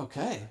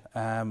 Okay.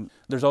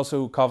 There's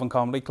also Coven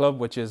Comedy Club,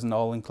 which is an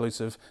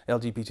all-inclusive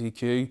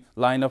LGBTQ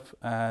lineup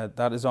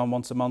that is on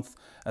once a month,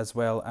 as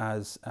well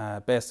as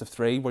Best of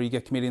 3, where you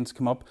get comedians to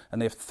come up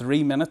and they have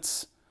 3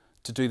 minutes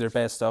to do their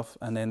best stuff,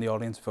 and then the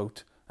audience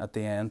vote at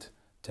the end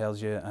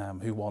tells you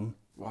who won.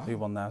 Wow. Who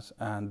won that.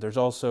 And there's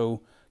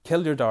also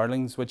Kill Your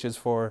Darlings, which is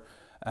for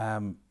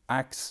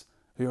acts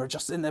who are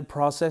just in the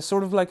process,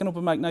 sort of like an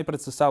open mic night, but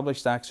it's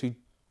established acts who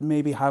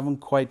maybe haven't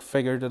quite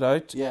figured it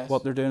out. Yes.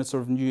 What they're doing. It's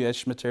sort of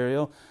newish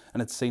material,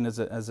 and it's seen as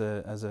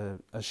a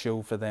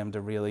show for them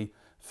to really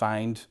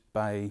find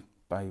by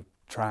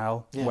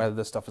trial whether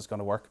this stuff is going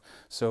to work.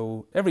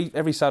 So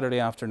every Saturday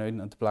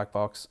afternoon at the Black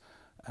Box,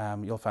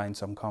 you'll find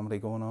some comedy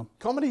going on.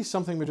 Comedy is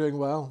something we're doing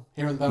well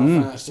here in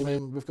Belfast. I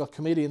mean, we've got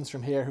comedians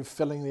from here who are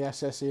filling the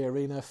SSE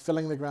Arena,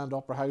 filling the Grand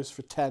Opera House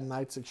for 10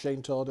 nights like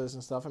Shane Todd is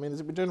and stuff. I mean,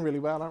 we're doing really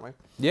well, aren't we?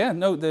 Yeah,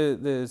 no,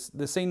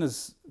 the scene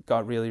has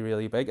got really,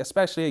 really big,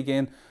 especially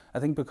again, I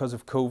think because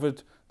of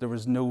COVID, there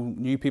was no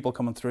new people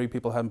coming through,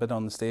 people hadn't been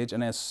on the stage,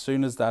 and as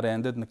soon as that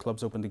ended and the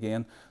clubs opened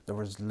again, there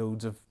was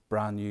loads of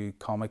brand new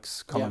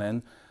comics coming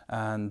in,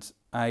 and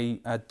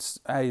I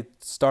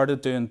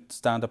started doing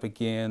stand-up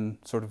again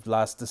sort of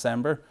last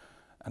December,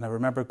 and I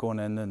remember going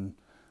in and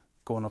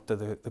going up to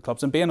the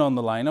clubs and being on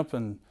the lineup,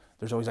 and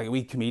there's always like a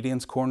wee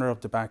comedian's corner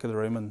up the back of the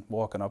room, and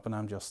walking up and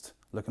I'm just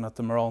looking at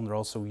them all, and they're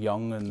all so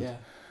young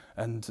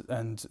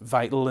and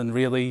vital and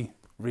really,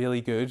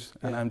 really good,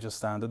 and I'm just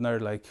standing there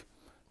like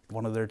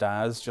one of their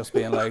dads, just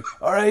being like,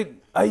 all right,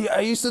 I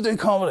used to do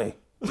comedy.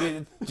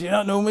 Do you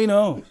not know me?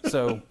 No.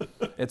 So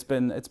it's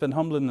been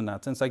humbling in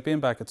that sense, like being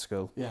back at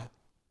school. Yeah.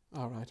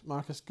 All right,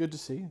 Marcus, good to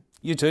see you.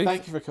 You too.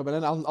 Thank you for coming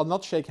in. I'll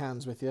not shake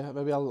hands with you.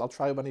 Maybe I'll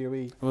try one of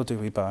your We'll do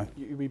wee bow.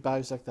 Your wee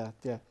bows like that.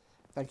 Yeah.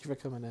 Thank you for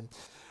coming in.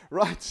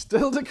 Right,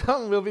 still to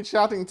come, we'll be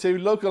chatting to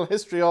local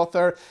history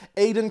author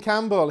Aidan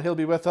Campbell. He'll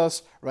be with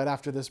us right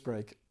after this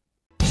break.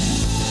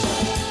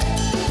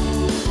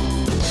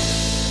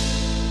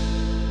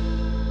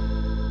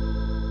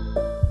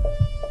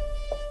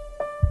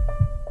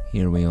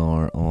 Here we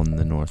are on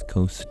the north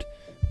coast,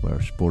 where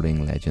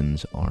sporting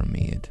legends are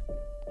made.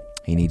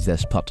 He needs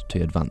this putt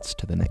to advance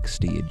to the next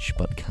stage,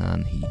 but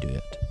can he do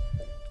it?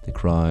 The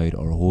crowd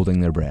are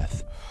holding their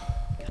breath.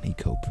 Can he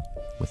cope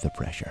with the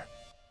pressure?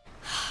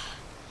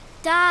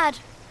 Dad,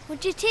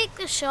 would you take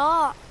the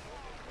shot?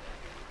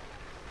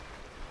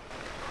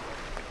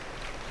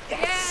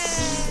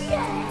 Yes!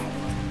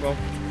 Yes! Well.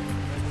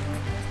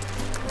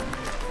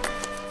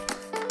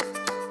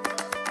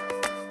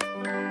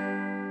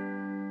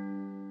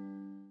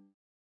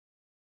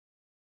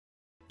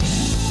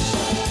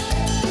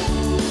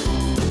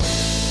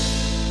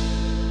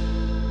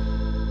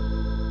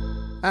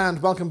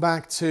 And welcome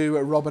back to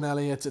Robin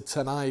Elliott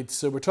tonight.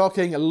 So we're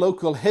talking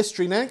local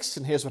history next,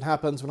 and here's what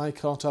happens when I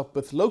caught up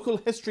with local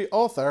history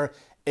author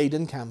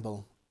Aidan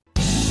Campbell.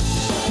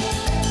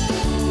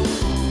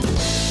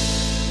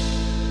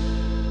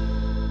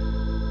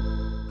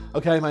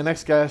 Okay, my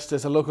next guest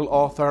is a local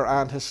author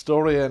and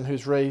historian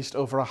who's raised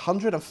over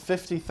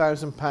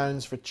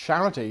 £150,000 for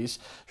charities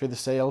through the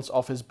sales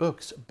of his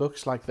books.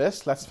 Books like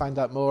this. Let's find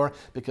out more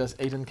because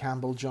Aidan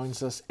Campbell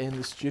joins us in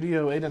the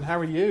studio. Aidan, how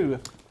are you?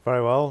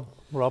 Very well.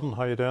 Robin,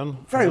 how are you doing?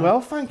 Very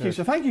well, thank you.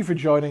 So thank you for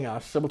joining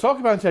us. So we'll talk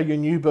about your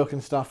new book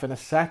and stuff in a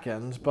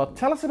second, but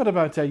tell us a bit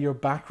about your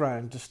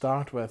background to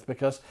start with,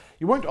 because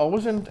you weren't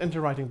always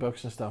into writing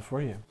books and stuff,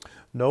 were you?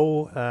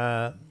 No,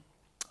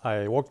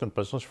 I worked in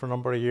business for a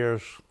number of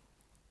years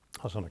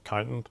as an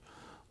accountant,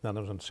 then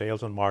I was in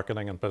sales and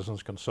marketing and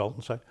business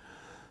consultancy.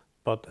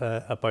 But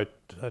about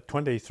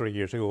 23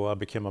 years ago, I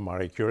became a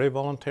Marie Curie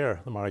volunteer,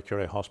 the Marie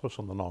Curie Hospice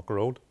on the Knock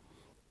Road.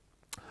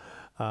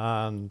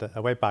 And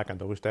way back in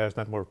those days,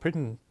 then we were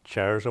putting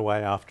chairs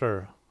away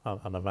after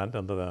an event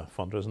into the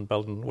fundraising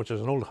building, which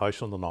is an old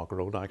house on the Knock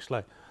Road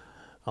actually.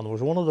 And there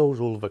was one of those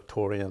old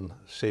Victorian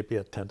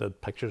sepia tinted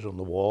pictures on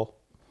the wall.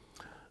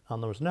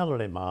 And there was an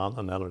elderly man,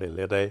 an elderly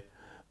lady,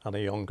 and a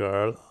young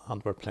girl,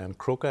 and we're playing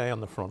croquet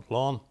on the front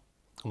lawn.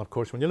 And of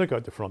course, when you look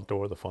out the front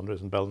door of the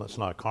fundraising building, it's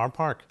now a car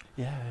park.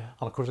 Yeah.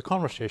 And of course, the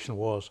conversation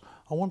was,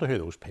 I wonder who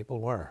those people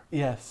were.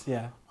 Yes,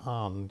 yeah.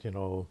 And, you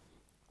know,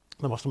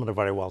 they must have been a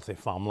very wealthy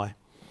family.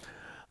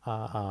 You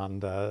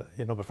know,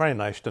 it'd be very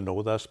nice to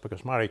know this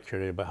because Marie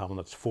Curie will be having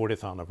its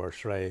 40th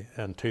anniversary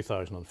in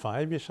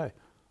 2005, you say.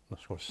 And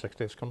of course,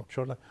 60th coming up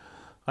shortly.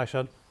 I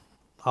said,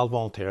 I'll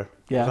volunteer.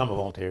 Yeah. I'm a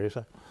volunteer, you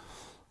say.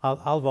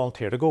 I'll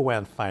volunteer to go away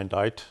and find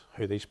out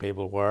who these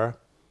people were.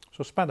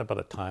 So spend a bit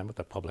of time at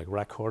the Public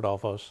Record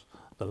Office,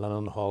 the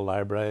Linen Hall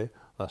Library,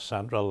 the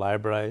Central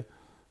Library,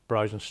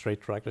 browsing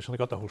street directories, and I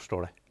got the whole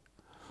story.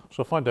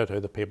 So I found out who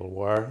the people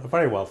were. A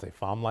very wealthy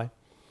family.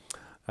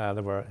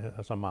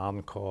 There's a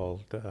man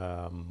called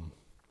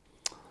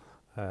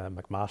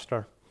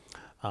McMaster,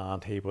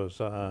 and he was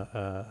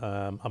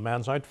a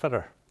men's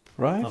outfitter.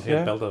 Right, and he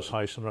had built his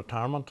house in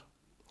retirement.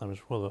 And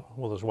was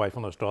with his wife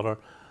and his daughter.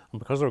 And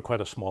because they were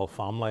quite a small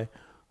family,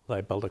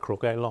 they built a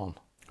croquet lawn.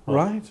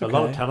 Right, okay. A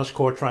lot of tennis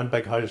courts around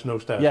big houses in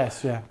those days.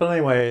 Yes, yeah. But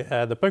anyway,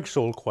 the book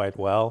sold quite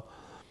well.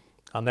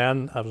 And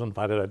then I was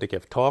invited out to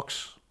give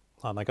talks.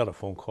 And I got a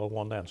phone call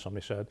one day and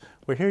somebody said,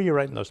 we hear you're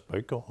writing this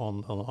book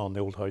on the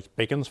old house,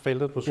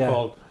 Beaconsfield it was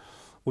called.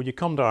 Would you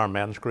come to our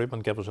men's group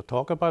and give us a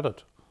talk about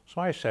it?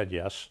 So I said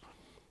yes.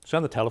 So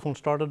then the telephone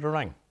started to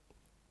ring.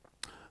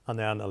 And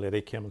then a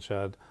lady came and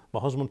said, my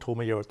husband told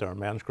me you were at our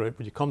men's group.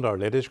 Would you come to our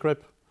ladies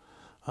group?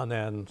 And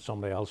then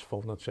somebody else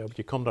phoned and said, would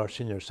you come to our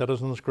senior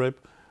citizens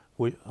group?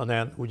 And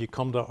then would you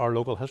come to our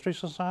local history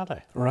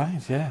society?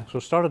 Right, yeah. So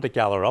it started to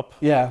gather up.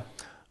 Yeah.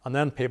 And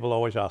then people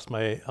always ask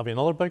me, have you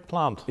another book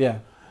planned? Yeah.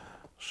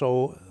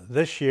 So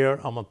this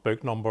year I'm at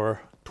book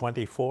number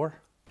 24.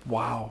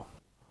 Wow.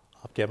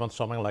 I've given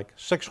something like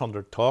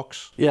 600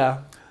 talks.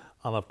 Yeah.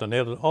 And I've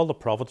donated all the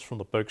profits from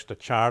the books to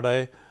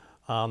charity.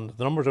 And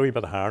the number's a wee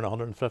bit higher,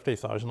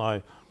 150,000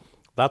 now.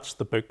 That's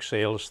the book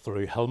sales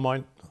through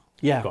Hillmount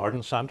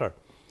Garden Centre.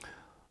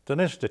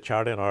 Donations to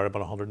charity are about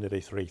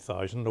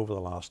 183,000 over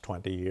the last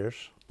 20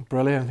 years.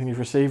 Brilliant. And you've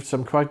received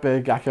some quite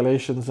big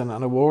accolades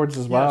and awards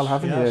as well,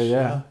 haven't you?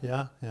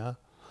 Yeah.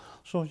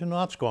 So, you know,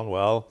 that's gone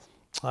well.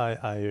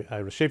 I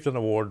received an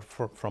award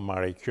from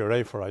Marie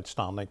Curie for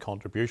outstanding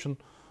contribution.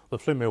 They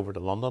flew me over to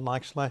London,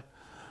 actually.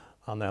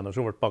 And then I was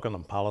over at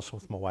Buckingham Palace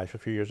with my wife a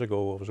few years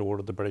ago. I was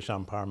awarded the British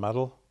Empire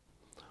Medal.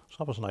 So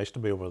that was nice to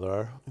be over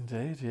there.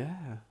 Indeed,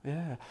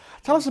 yeah.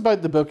 Tell us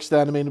about the books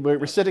then. I mean,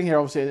 we're sitting here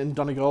obviously in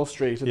Donegal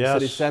Street in the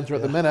city centre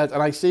at the minute,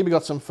 and I see we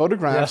got some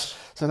photographs.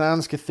 St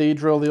Anne's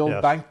Cathedral, the old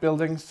bank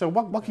buildings. So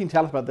what can you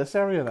tell us about this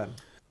area then?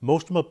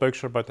 Most of my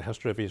books are about the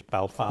history of East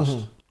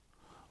Belfast.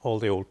 All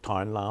the old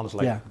town lands,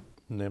 like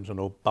names I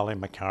know,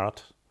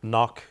 Ballymacarrat,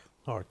 Knock,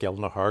 or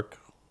Gilnahirk,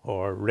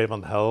 or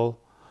Ravenhill,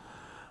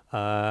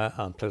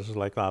 and places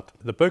like that.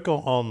 The book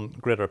on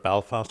Greater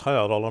Belfast,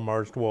 how it all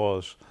emerged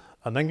was,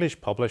 an English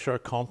publisher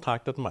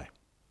contacted me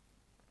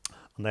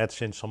and they had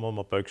seen some of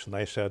my books and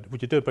they said, would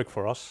you do a book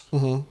for us?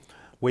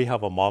 We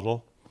have a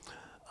model,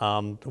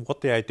 and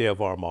what the idea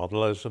of our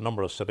model is, a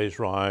number of cities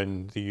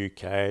around the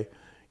UK,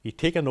 you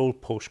take an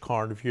old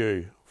postcard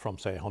view from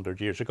say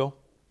 100 years ago,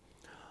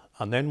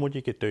 and then what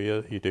you do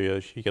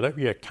is you get out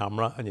with your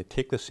camera and you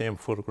take the same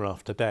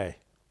photograph today.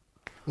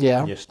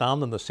 And you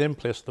stand in the same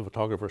place the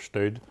photographer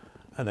stood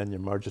and then you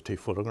merge the two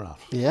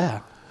photographs.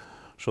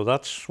 So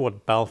that's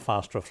what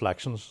Belfast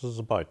Reflections is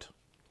about.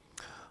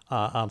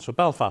 And so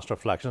Belfast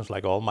Reflections,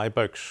 like all my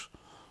books,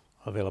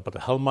 available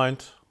at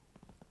Hillmount,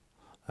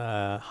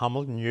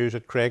 Hamilton News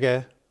at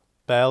Craigie,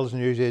 Bell's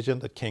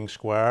Newsagent at King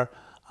Square,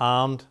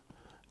 and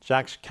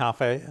Jack's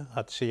Cafe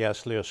at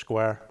C.S. Lewis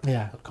Square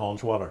at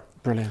Connswater.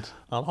 Brilliant.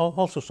 And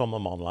also some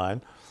of them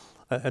online.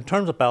 In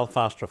terms of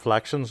Belfast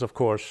Reflections, of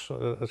course,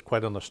 it's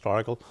quite an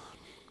historical.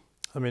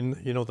 I mean,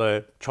 you know,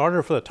 the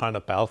charter for the town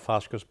of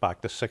Belfast goes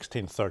back to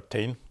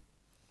 1613.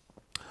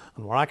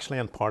 And we're actually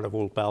in part of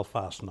Old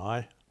Belfast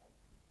now.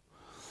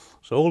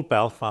 So Old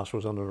Belfast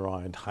was in and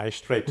around High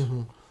Street,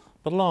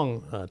 but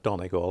along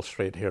Donegal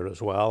Street here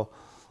as well.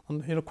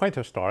 And, you know, quite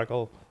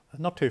historical.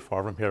 Not too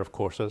far from here, of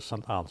course, is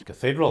St Anne's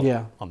Cathedral,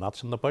 and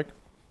that's in the book.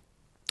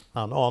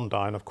 And on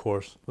down, of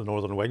course, the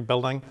Northern Whig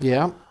building.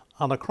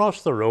 And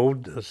across the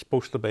road is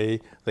supposed to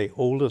be the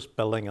oldest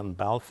building in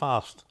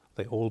Belfast,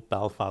 the old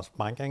Belfast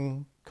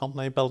Banking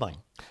Company building.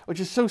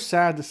 Which is so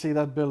sad to see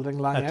that building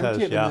lying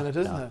empty at the minute,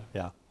 isn't it?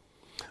 Yeah.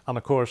 And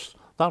of course,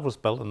 that was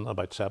built in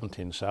about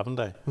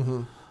 1770.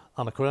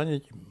 And of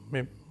course,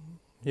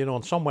 you know,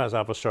 in some ways I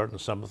have a certain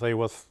sympathy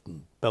with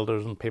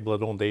builders and people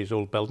that own these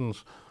old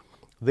buildings.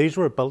 These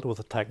were built with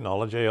the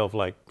technology of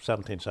like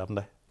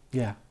 1770.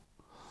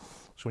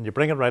 So when you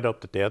bring it right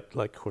up to date,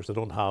 like, of course, they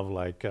don't have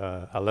like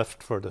a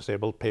lift for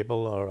disabled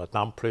people or a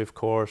damp-proof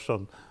course,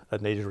 and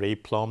it needs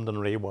replumbed and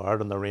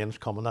rewired, and the rain's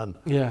coming in.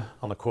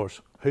 And of course,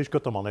 who's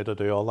got the money to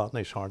do all that in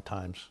these hard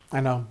times?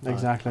 I know,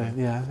 exactly.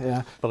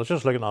 But I was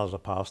just looking at it as a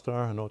pastor.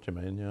 I know what you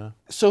mean.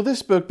 So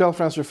this book,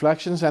 Belfast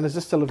Reflections, and is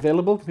this still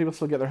available? Can people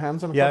still get their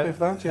hands on a copy of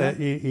that?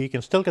 You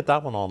can still get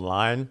that one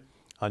online,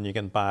 and you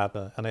can buy it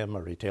at any of my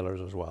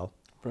retailers as well.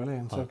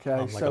 Brilliant,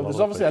 okay. So there's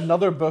obviously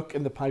another book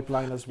in the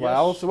pipeline as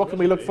well. So what can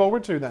we look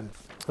forward to then?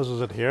 This is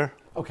it here.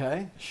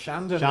 Okay,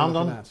 Shandon.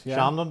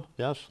 Shandon,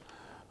 yes.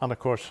 And of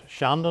course,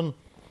 Shandon,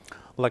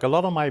 like a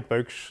lot of my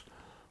books,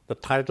 the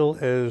title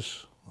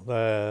is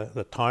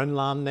the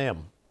townland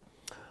name.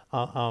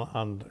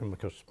 and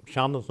because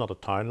Shandon's not a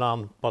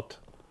townland, but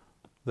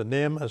the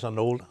name is an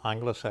old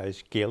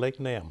anglicised Gaelic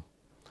name,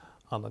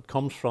 and it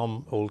comes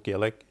from Old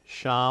Gaelic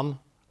Shan,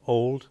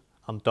 old,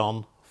 and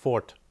Dun,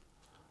 fort.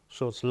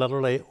 So it's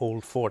literally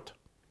Old Fort.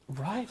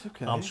 Right,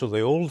 okay. And so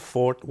the Old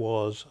Fort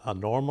was a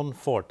Norman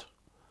fort,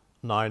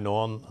 now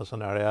known as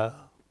an area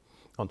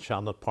on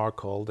Shandon Park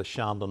called the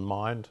Shandon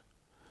Mound.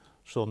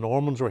 So the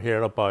Normans were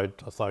here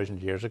about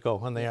 1,000 years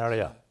ago in the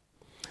area.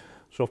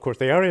 So of course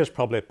the area is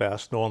probably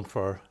best known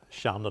for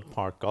Shandon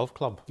Park Golf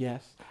Club.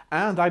 Yes,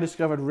 and I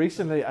discovered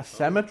recently a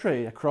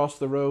cemetery across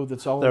the road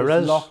that's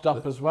always locked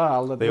up as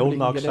well. That the Old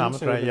Knock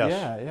Cemetery,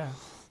 yes.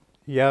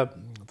 Yeah,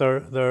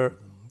 there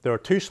are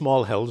two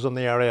small hills in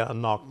the area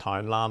in Knock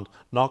Townland.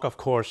 Knock, of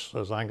course,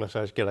 is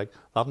Anglicised Gaelic,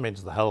 that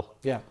means the hill.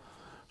 Yeah.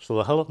 So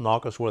the hill at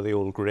Knock is where the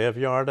old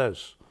graveyard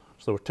is.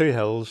 So there were two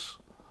hills,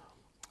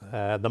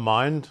 the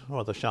mound,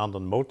 or the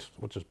Shandon Moat,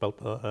 which is built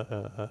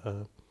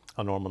a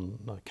Norman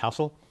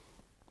castle.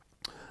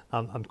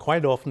 And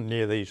quite often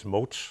near these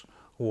moats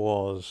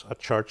was a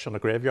church and a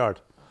graveyard,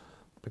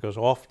 because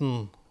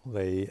often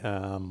the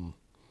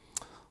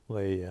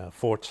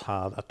forts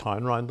had a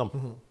town around them.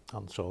 Mm-hmm.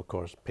 And so, of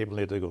course, people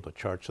need to go to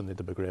church and need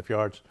to be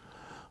graveyards.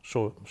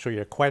 So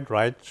you're quite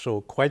right.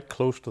 So quite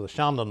close to the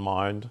Shandon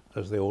Mound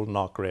is the Old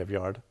Knock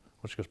graveyard,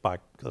 which goes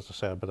back, as I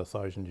said, about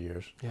 1,000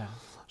 years. Yeah.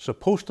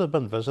 Supposed to have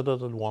been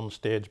visited at one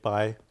stage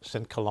by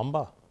St.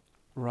 Columba.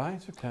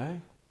 Right, okay.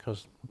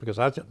 Because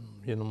as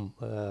you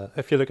know,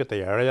 if you look at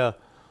the area,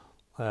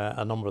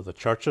 a number of the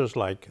churches,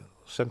 like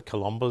St.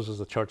 Columba's is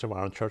the Church of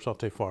Iron Church, not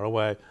too far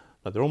away.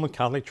 Now the Roman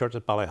Catholic Church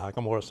at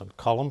Ballyhackamore is St.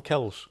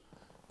 Columkills,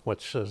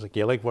 which is a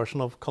Gaelic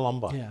version of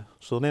Columba. Yeah.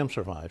 So the name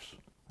survives.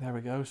 There we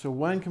go. So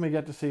when can we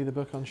get to see the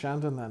book on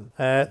Shandon then?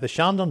 The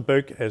Shandon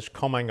book is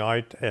coming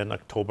out in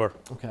October.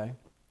 Okay.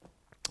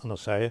 And I'll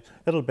say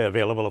it'll be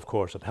available, of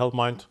course, at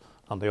Hillmount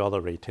and the other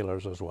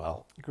retailers as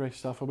well. Great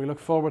stuff. Well, we look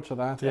forward to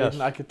that. Yes.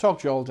 Aidan, I could talk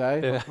to you all day,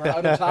 but we're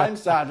out of time,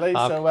 sadly.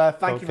 So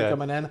thank you for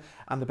coming in,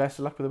 and the best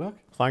of luck with the book.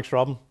 Thanks,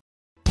 Robin.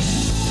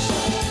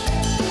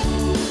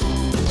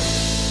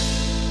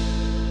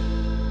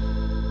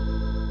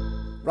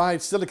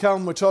 Right, still to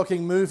come, we're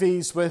talking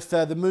movies with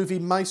the movie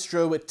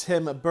maestro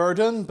Tim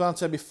Burden.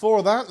 But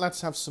before that,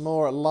 let's have some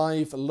more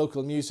live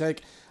local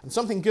music and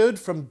something good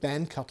from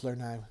Ben Cutler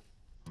now.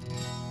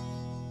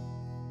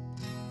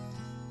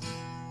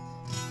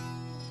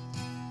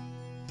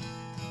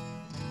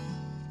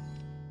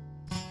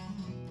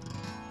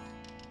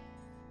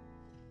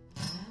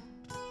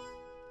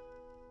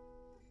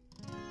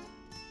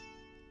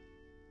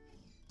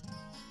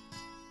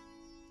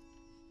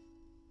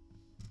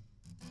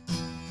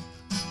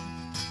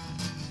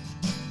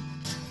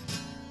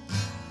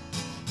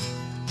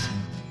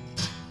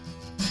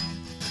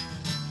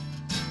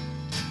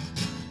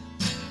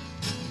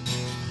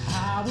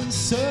 I was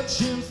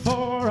searching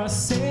for a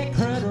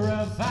sacred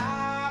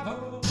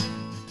revival.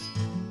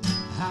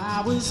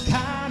 I was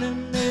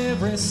counting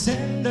every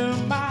cent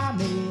of my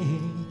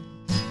need.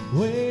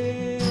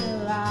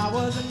 Well, I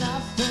was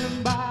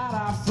nothing but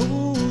a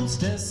fool's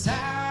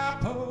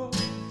disciple.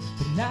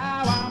 But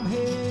now I'm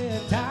here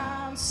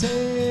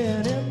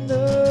dancing in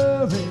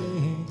the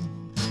rain.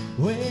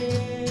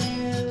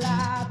 Well,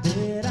 I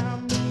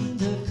didn't mean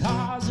to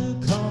cause a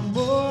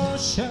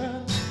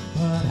commotion,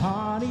 but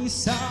honey,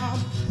 some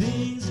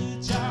things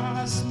are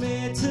just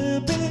made to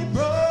be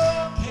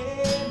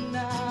broken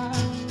now.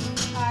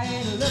 I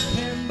ain't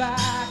looking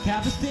back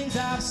at the things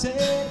I've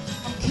said.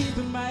 I'm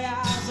keeping my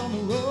eyes on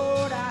the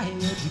road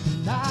ahead. You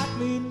can knock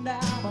me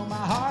down, but my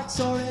heart's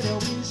already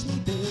wish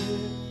me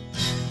dead.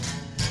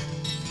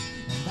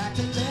 I'm back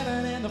to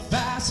living in the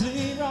fast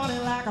lane,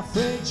 running like a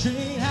freight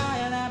train,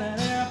 higher than an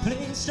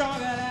airplane,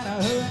 stronger than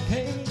a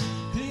hurricane.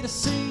 Clear to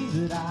see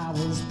that I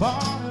was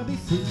born to be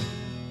free,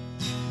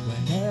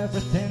 when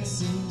everything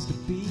seems to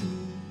be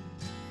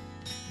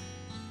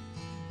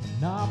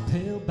an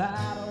uphill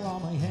battle. All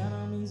my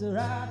enemies are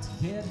out to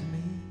get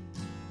me.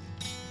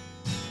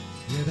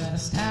 You better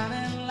stand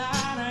in line,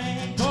 I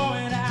ain't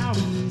going out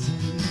easy.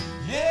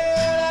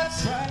 Yeah,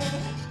 that's right,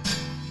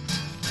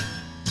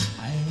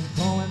 I ain't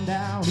going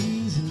down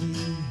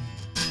easily.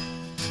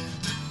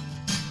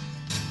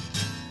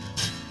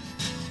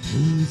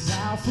 Who's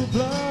out for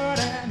blood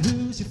and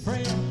who's your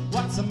friend?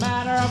 What's a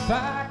matter of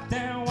fact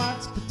and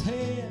what's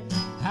pretend?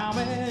 How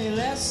many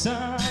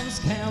lessons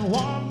can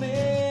one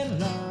man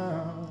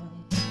learn?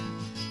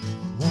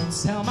 Won't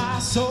sell my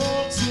soul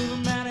to the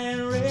man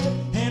in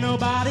red. Ain't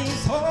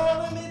nobody's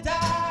holding me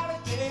down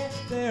again.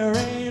 There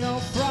ain't no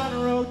front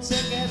row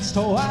tickets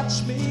to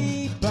watch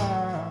me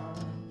burn.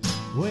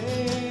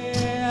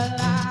 Well,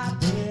 I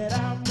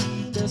didn't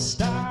mean to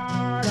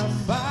start a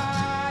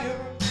fire,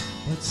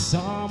 but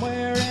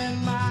somewhere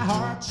in my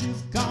heart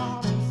you've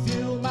gone and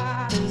fueled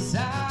my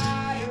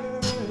desire.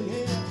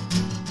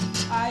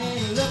 Yeah, I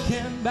ain't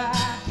looking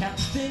back at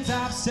the things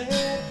I've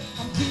said.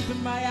 I'm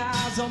keeping my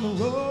eyes on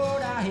the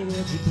road ahead.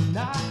 You can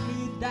knock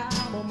me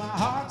down, but my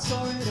heart's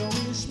already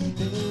wish me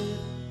dead.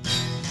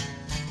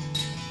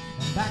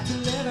 I'm back to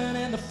living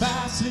in the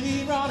fast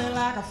fastly running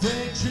like a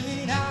freight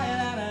train, higher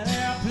than an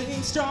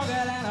airplane, stronger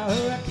than a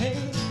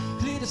hurricane.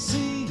 Clear to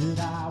see that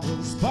I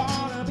was born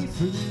to be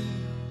free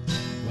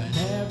when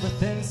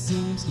everything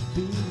seems to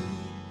be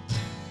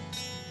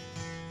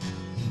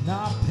an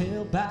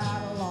uphill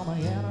battle. All my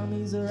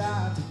enemies are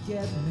out to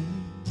get me.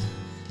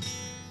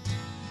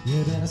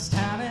 You better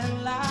stand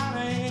in line,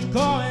 I ain't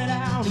going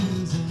out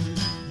easily.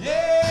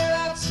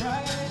 Yeah, that's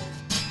right,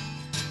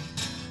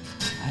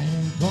 I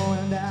ain't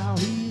going down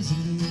easily.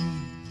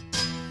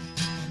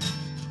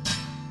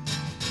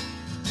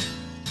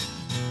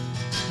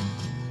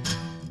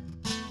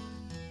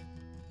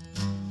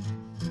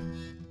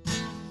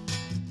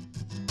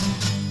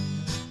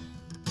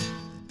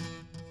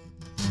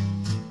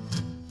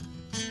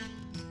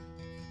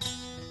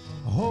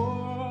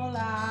 All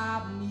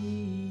I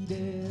need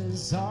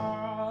is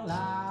all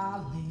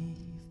I leave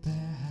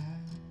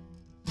behind.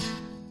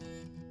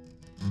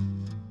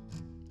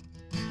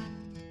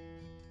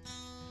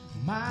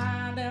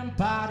 Mind and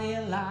body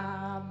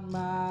aligned,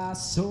 my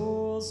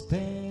soul's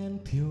been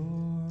purified.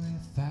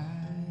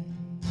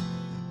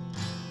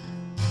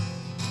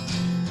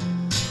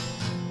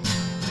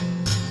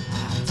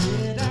 I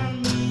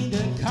didn't mean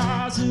to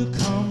cause a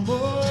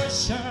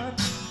commotion,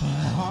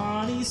 but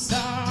honey,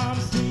 some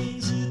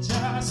things are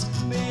just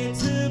made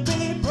to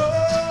be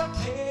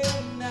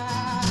broken.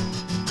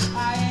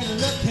 I ain't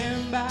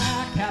looking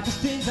back at the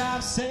things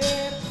I've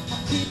said.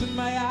 I'm keeping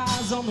my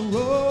eyes on the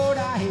road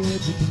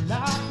ahead. You can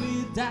knock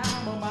me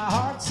down, but my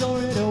heart's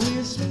already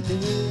wish me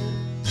dead.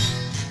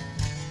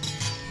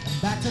 I'm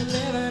back to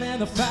living in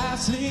the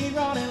fast lane,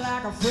 running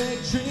like a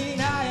freight train,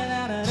 higher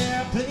than an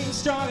airplane,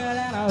 stronger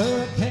than a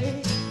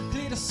hurricane.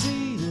 Clear to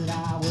see that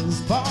I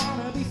was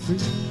born to be free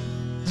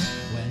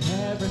when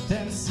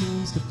everything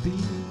seems to be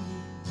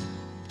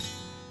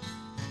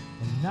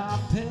an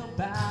uphill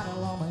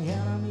battle. All my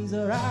enemies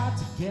are out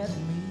to get me.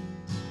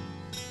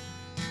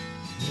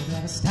 You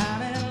better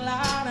stand in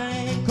line, I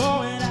ain't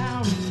going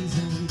out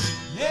easily.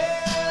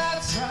 Yeah,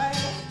 that's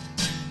right,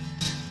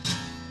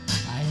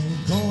 I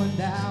ain't going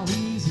down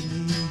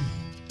easily.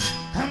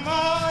 Come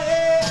on,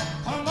 yeah,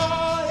 come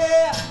on,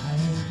 yeah, I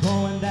ain't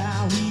going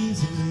down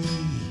easily.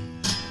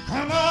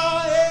 Come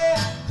on,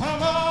 yeah,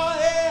 come on,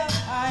 yeah,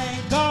 I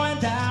ain't going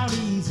down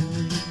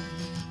easily.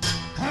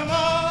 Come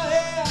on,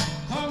 yeah,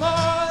 come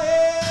on,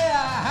 yeah.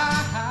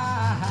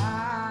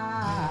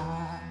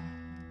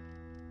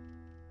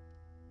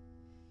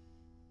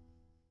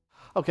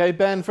 Okay,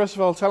 Ben, first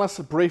of all, tell us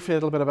briefly a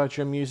little bit about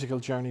your musical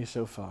journey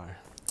so far.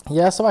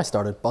 Yeah, so I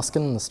started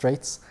busking in the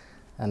streets,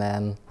 and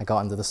then I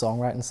got into the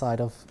songwriting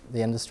side of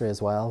the industry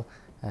as well,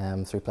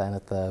 through playing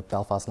at the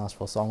Belfast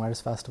Nashville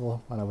Songwriters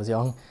Festival when I was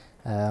young.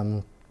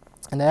 And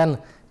then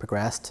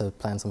progressed to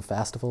playing some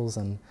festivals,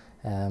 and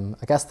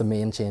I guess the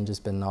main change has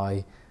been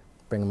now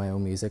bringing my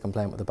own music and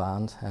playing with a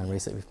band, and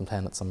recently we've been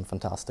playing at some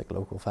fantastic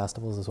local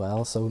festivals as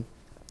well. So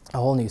a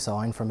whole new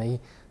sound for me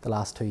the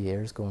last 2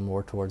 years, going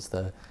more towards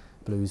the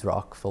blues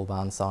rock full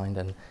band sound,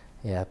 and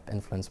yeah,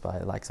 influenced by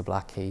the likes of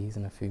Black Keys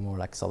and a few more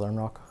like southern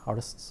rock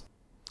artists.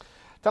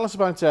 Tell us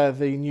about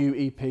the new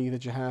EP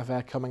that you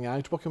have coming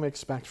out. What can we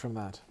expect from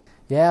that?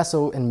 Yeah,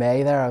 so in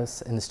May there I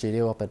was in the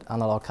studio up at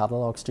Analog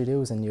Catalog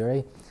Studios in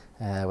Newry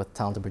with a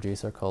talented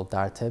producer called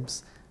Dar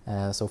Tibbs.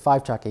 So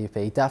 5-track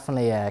EP,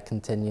 definitely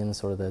continuing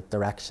sort of the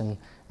direction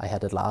I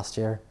headed last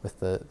year with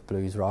the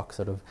blues rock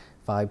sort of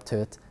vibe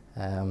to it.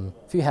 A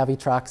few heavy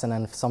tracks and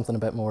then something a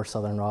bit more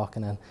southern rock,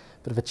 and then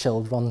a bit of a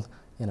chilled one,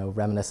 you know,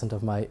 reminiscent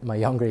of my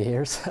younger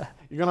years.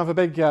 You're going to have a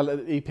big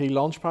EP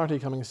launch party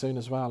coming soon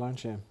as well,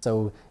 aren't you?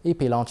 So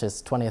EP launch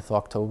is 20th of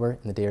October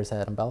in the Deer's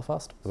Head in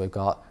Belfast. We've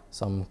got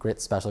some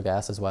great special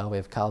guests as well. We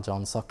have Cal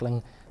John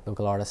Suckling,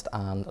 local artist,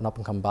 and an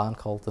up-and-coming band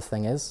called The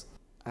Thing Is.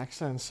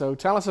 Excellent. So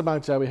tell us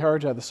about, we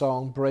heard the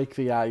song Break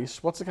the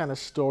Ice. What's the kind of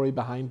story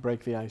behind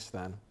Break the Ice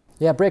then?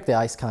 Yeah, Break the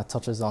Ice kind of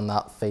touches on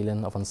that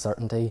feeling of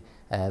uncertainty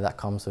that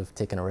comes with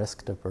taking a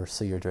risk to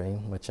pursue your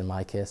dream, which in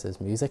my case is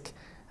music,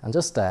 and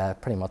just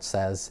pretty much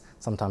says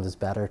sometimes it's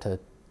better to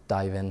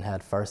dive in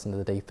head first into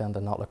the deep end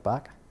and not look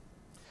back.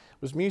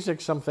 Was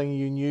music something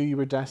you knew you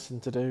were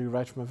destined to do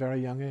right from a very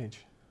young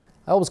age?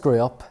 I always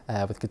grew up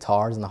with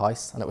guitars in the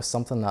house, and it was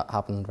something that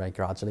happened very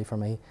gradually for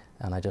me,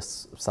 and I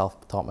just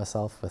self-taught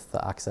myself with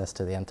the access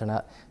to the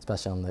internet,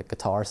 especially on the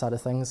guitar side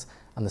of things,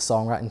 and the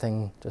songwriting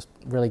thing just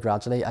really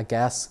gradually. I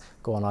guess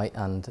going out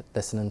and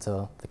listening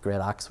to the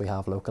great acts we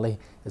have locally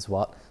is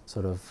what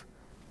sort of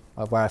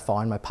where I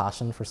found my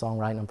passion for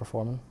songwriting and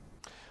performing.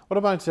 What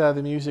about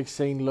the music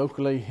scene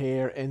locally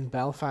here in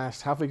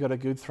Belfast? Have we got a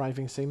good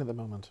thriving scene at the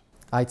moment?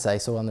 I'd say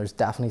so, and there's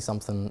definitely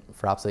something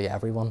for absolutely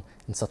everyone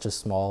in such a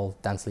small,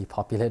 densely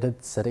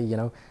populated city, you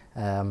know.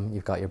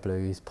 You've got your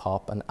blues,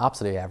 pop, and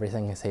absolutely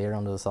everything is here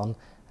under the sun,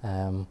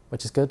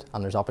 which is good,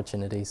 and there's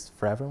opportunities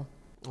for everyone.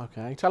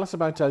 Okay, tell us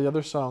about the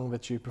other song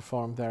that you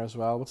performed there as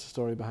well. What's the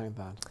story behind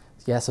that?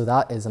 Yeah, so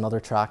that is another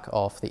track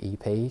off the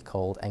EP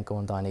called Ain't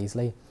Going Down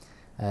Easily.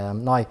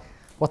 Now,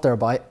 what they're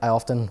about, I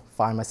often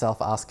find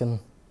myself asking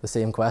the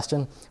same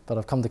question, but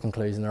I've come to the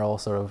conclusion they're all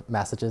sort of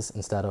messages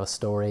instead of a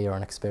story or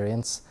an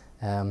experience.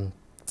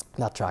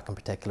 that track in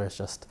particular is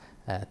just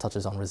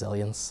touches on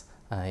resilience.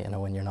 You know,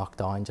 when you're knocked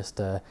down, just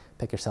to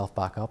pick yourself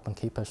back up and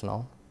keep pushing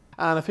on.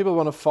 And if people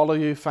want to follow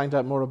you, find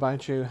out more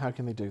about you, how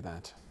can they do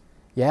that?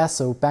 Yeah,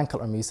 so Ben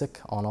Cutler Music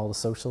on all the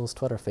socials,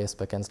 Twitter,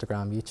 Facebook,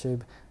 Instagram,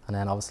 YouTube, and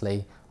then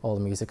obviously all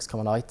the music's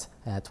coming out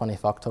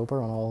 20th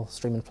October on all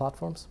streaming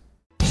platforms.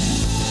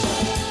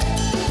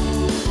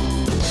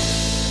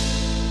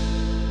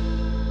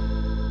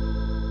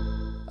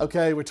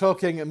 Okay, we're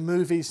talking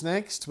movies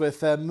next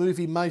with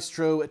movie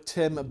maestro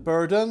Tim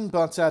Burton.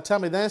 But tell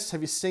me this, have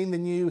you seen the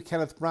new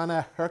Kenneth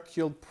Branagh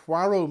Hercule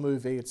Poirot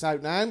movie? It's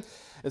out now.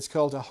 It's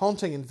called A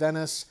Haunting in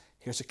Venice.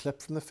 Here's a clip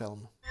from the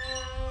film.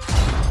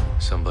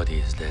 Somebody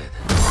is dead.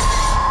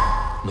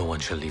 No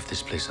one shall leave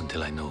this place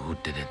until I know who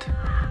did it.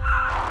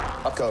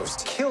 A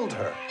ghost killed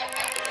her.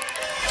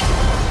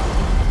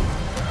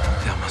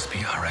 There must be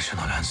a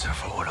rational answer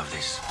for all of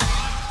this.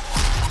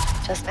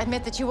 Just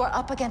admit that you were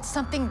up against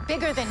something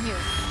bigger than you.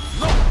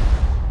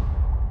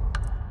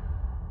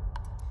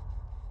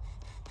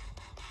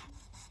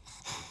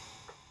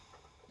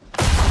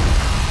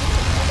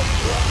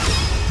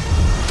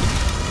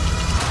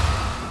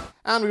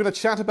 And we're going to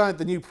chat about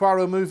the new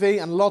Poirot movie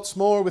and lots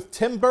more with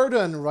Tim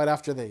Burton right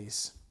after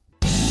these.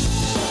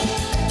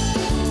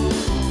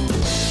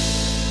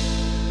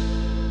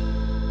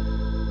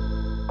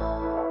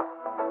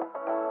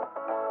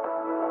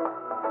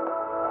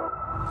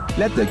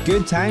 Let the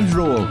good times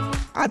roll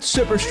at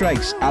Super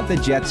Strikes at the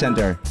Jet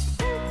Centre.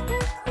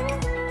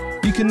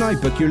 You can now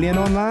book your lane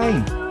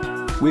online.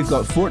 We've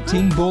got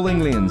 14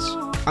 bowling lanes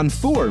and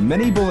 4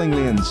 mini bowling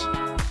lanes.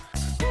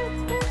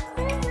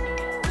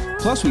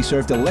 Plus we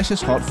serve delicious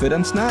hot food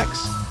and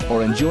snacks,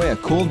 or enjoy a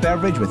cold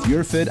beverage with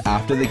your food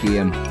after the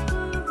game.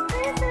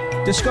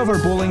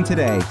 Discover bowling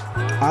today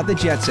at the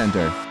Jet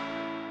Centre.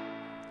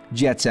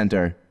 Jet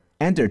Centre.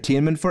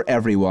 Entertainment for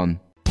everyone.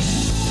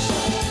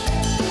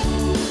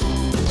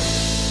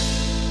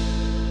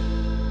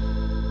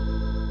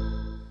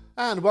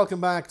 And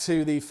welcome back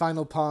to the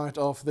final part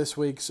of this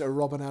week's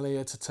Robin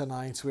Elliott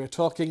Tonight. We're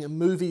talking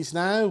movies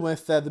now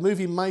with the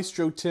movie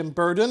maestro Tim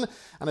Burton,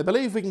 and I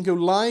believe we can go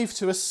live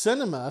to a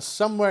cinema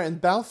somewhere in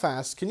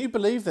Belfast. Can you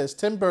believe this?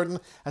 Tim Burton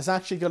has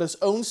actually got his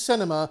own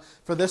cinema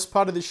for this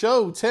part of the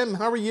show. Tim,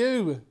 how are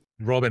you?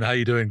 Robin, how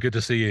you doing? Good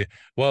to see you.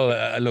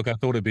 Well, look, I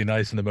thought it'd be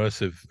nice and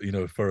immersive, you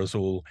know, for us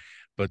all.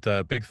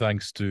 But big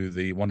thanks to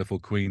the wonderful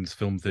Queen's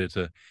Film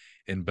Theatre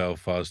in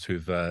Belfast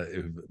who've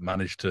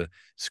managed to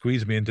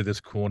squeeze me into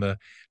this corner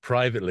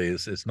privately.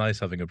 It's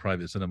nice having a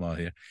private cinema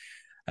here.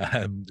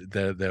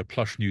 Their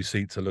plush new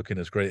seats are looking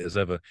as great as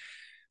ever.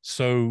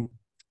 So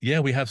yeah,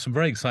 we have some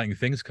very exciting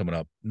things coming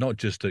up, not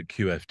just at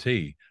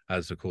QFT,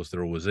 as of course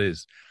there always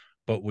is,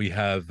 but we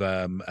have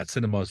at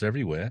cinemas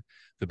everywhere.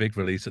 The big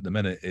release at the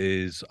minute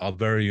is our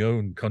very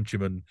own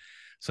countryman,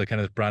 Sir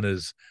Kenneth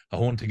Branagh's A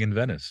Haunting in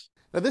Venice.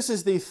 Now, this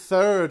is the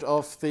third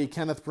of the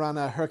Kenneth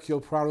Branagh Hercule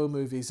Poirot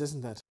movies,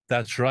 isn't it?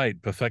 That's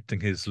right, perfecting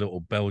his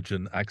little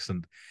Belgian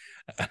accent.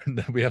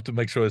 And we have to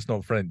make sure it's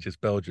not French, it's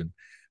Belgian.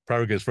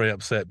 Poirot gets very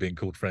upset being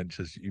called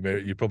French, as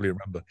you probably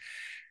remember.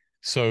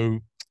 So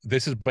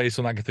this is based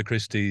on Agatha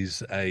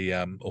Christie's a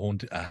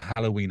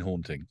Halloween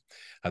haunting.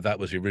 That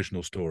was the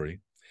original story.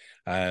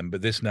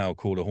 But this now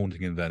called A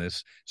Haunting in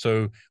Venice.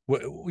 So,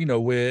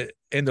 we're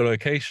in the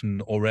location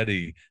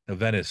already of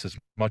Venice. As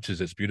much as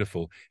it's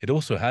beautiful, it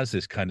also has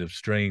this kind of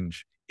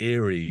strange,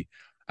 eerie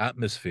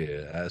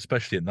atmosphere,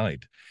 especially at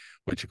night,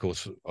 which, of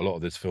course, a lot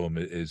of this film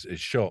is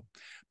shot.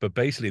 But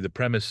basically, the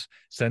premise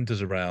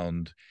centers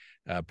around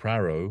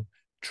Poirot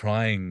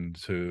trying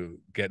to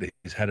get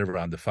his head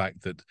around the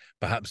fact that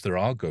perhaps there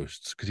are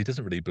ghosts, because he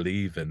doesn't really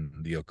believe in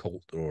the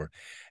occult or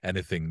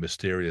anything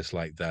mysterious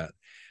like that.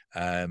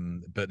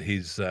 But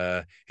his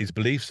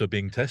beliefs are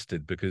being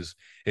tested, because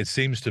it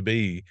seems to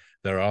be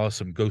there are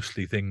some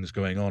ghostly things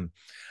going on.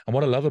 And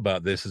what I love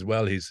about this as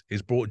well, he's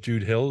brought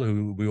Jude Hill,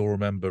 who we all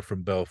remember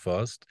from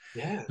Belfast.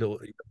 Yeah. Little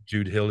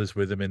Jude Hill is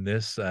with him in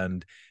this,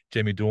 and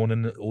Jamie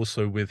Dornan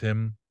also with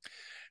him.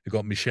 We've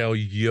got Michelle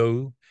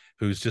Yeoh,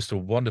 who's just a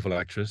wonderful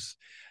actress.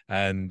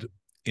 And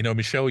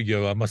Michelle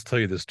Yeoh, I must tell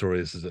you this story.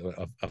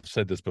 I've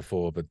said this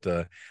before,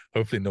 but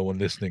hopefully no one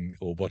listening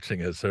or watching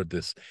has heard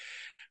this.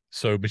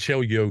 So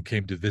Michelle Yeoh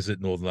came to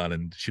visit Northern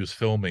Ireland. She was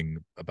filming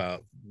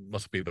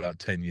must be about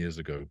 10 years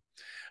ago.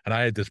 And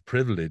I had this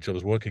privilege, I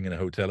was working in a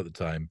hotel at the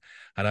time,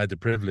 and I had the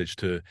privilege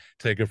to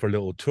take her for a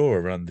little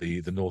tour around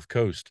the North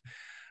Coast.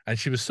 And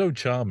she was so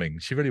charming.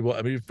 She really was,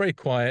 very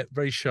quiet,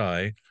 very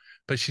shy,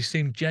 but she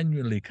seemed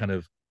genuinely kind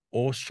of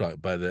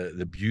awestruck by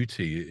the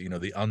beauty,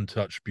 the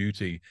untouched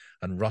beauty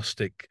and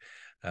rustic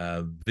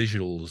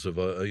visuals of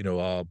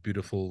our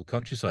beautiful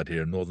countryside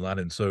here in Northern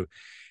Ireland. So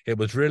it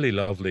was really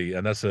lovely,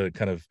 and that's a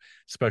kind of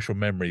special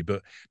memory.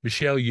 But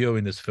Michelle Yeoh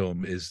in this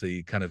film is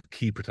the kind of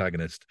key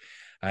protagonist,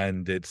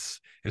 and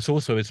it's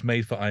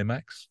made for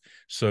IMAX.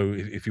 So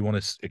if you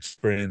want to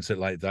experience it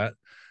like that,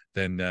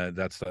 then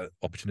that's the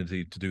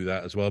opportunity to do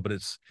that as well. But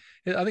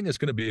I think it's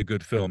going to be a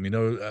good film.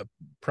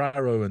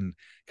 Poirot and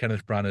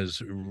Kenneth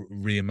Branagh's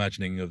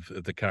reimagining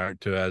of the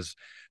character as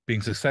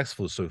being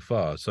successful so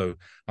far. So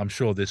I'm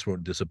sure this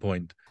won't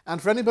disappoint.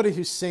 And for anybody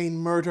who's seen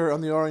Murder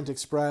on the Orient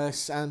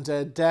Express and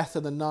Death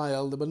on the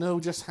Nile, they will know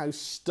just how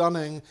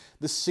stunning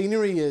the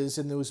scenery is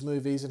in those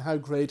movies and how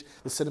great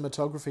the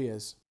cinematography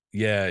is.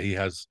 Yeah, he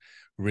has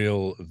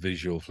real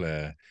visual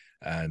flair,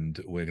 and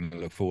we're going to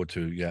look forward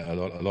to a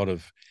lot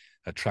of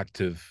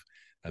attractive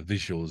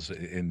visuals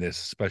in this,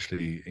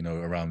 especially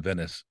around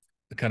Venice.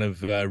 The kind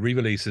of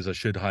re-releases I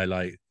should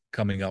highlight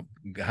coming up.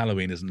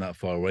 Halloween isn't that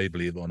far away,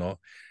 believe it or not.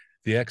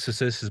 The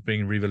Exorcist is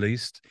being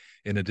re-released,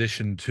 in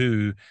addition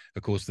to,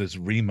 of course, this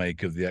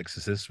remake of The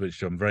Exorcist,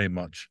 which I'm very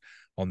much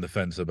on the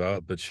fence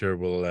about, but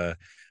sure,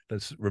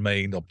 let's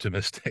remain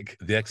optimistic.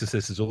 The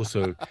Exorcist is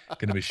also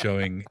going to be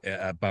showing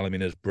at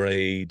Ballymina's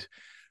Braid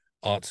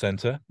Art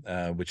Centre,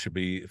 which should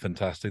be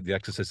fantastic. The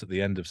Exorcist at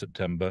the end of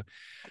September,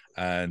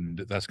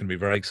 and that's going to be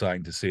very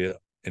exciting to see it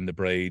in the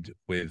Braid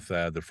with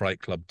the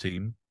Fright Club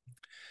team.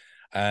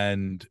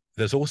 And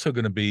there's also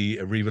going to be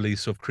a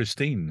re-release of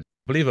Christine.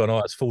 Believe it or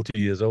not, it's 40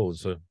 years old,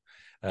 so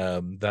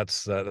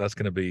that's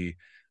going to be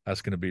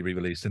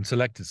re-released in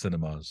selected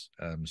cinemas.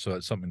 So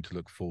it's something to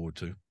look forward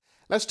to.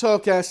 Let's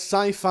talk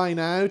sci-fi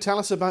now. Tell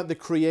us about The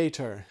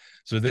Creator.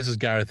 So this is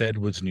Gareth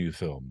Edwards' new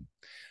film,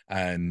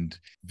 and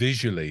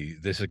visually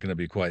this is going to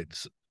be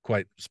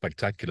quite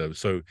spectacular.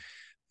 So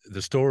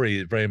the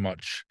story very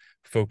much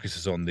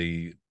focuses on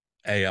the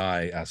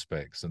AI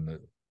aspects, and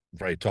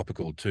very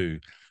topical too.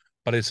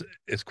 But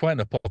it's quite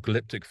an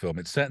apocalyptic film.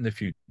 It's set in the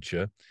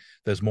future.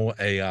 There's more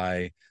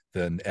AI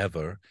than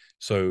ever.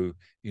 So,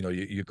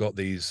 you've got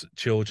these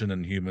children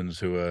and humans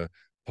who are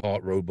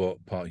part robot,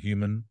 part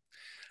human.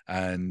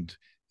 And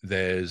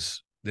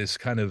there's this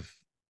kind of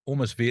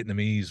almost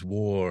Vietnamese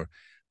war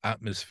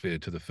atmosphere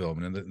to the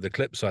film. And the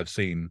clips I've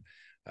seen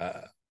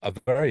are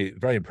very,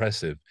 very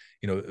impressive.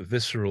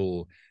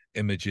 Visceral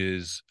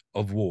images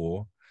of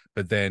war,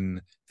 but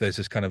then there's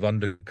this kind of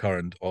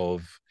undercurrent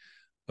of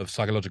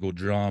psychological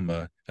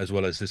drama, as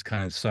well as this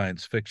kind of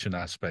science fiction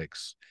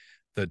aspects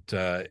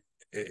that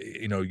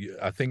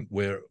I think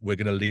we're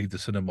going to leave the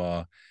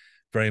cinema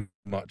very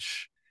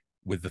much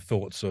with the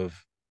thoughts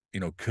of,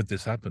 could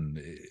this happen?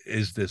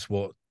 Is this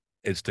what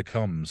is to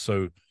come?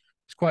 So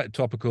it's quite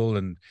topical,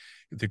 and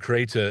The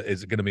Creator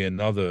is going to be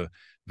another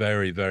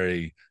very,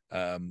 very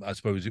I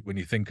suppose when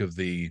you think of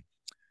the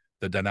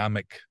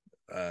dynamic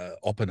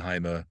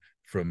Oppenheimer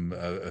from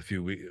a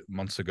few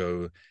months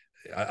ago,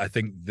 I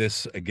think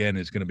this again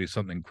is going to be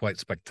something quite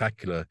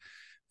spectacular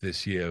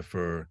this year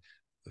for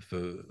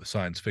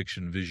science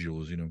fiction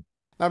visuals.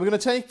 Now we're going to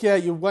take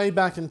you way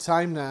back in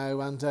time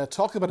now and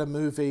talk about a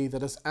movie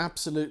that is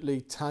absolutely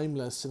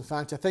timeless. In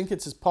fact, I think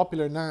it's as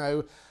popular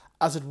now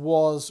as it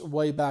was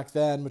way back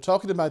then. We're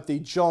talking about the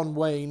John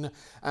Wayne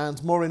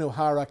and Maureen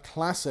O'Hara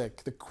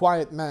classic, The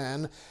Quiet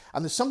Man.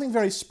 And there's something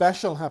very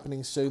special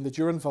happening soon that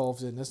you're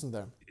involved in, isn't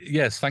there?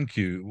 Yes, thank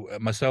you.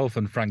 Myself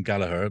and Frank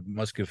Gallagher,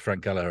 must give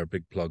Frank Gallagher a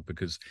big plug,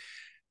 because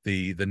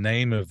the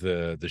name of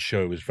the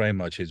show is very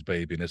much his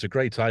baby. And it's a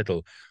great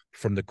title,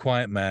 From the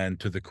Quiet Man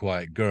to the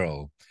Quiet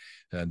Girl.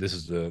 And this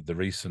is the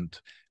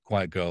recent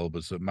Quiet Girl,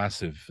 was a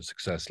massive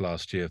success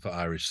last year for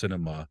Irish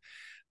cinema.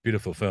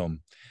 Beautiful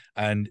film.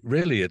 And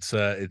really it's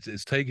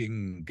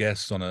taking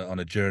guests on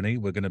a journey.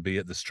 We're going to be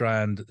at the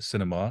Strand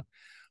Cinema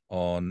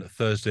on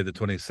Thursday the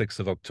 26th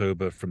of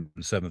October from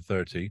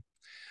 7:30,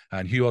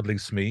 and Hugh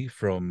Audley-Smee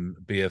from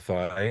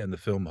BFI and the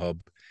Film Hub,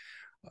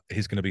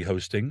 he's going to be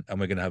hosting, and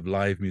we're going to have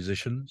live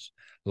musicians,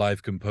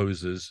 live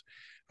composers,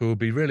 who will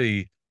be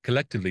really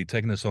collectively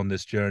taking us on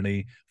this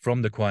journey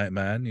from The Quiet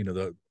Man,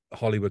 the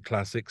Hollywood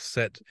classics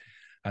set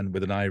and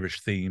with an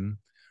Irish theme,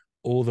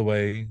 all the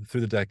way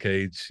through the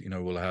decades.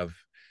 We'll have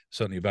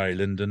certainly Barry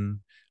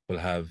Lyndon, we'll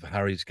have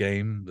Harry's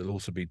Game, there'll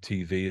also be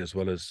TV as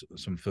well as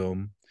some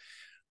film.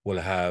 We'll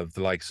have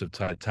the likes of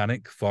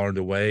Titanic, Far and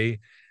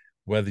Away.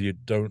 Whether you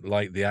don't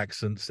like the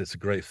accents, it's a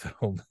great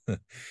film.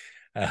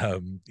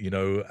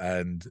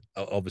 And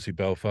obviously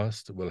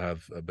Belfast. We'll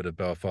have a bit of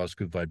Belfast,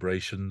 Good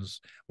Vibrations,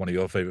 one of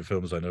your favorite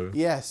films, I know.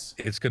 Yes.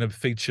 It's going to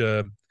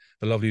feature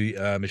the lovely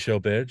Michelle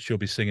Baird. She'll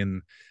be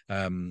singing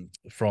from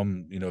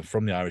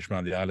the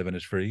Irishman, The I Live in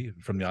Is Free,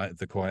 from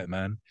the Quiet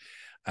Man.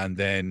 And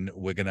then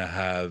we're going to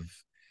have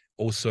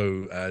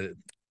also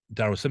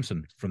Daryl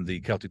Simpson from the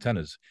Celtic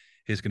Tenors.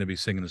 He's going to be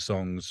singing the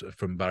songs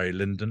from Barry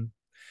Lyndon.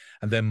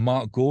 And then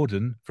Mark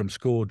Gordon from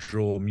Score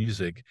Draw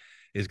Music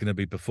is going to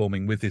be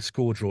performing with his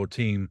Score Draw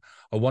team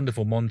a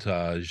wonderful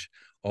montage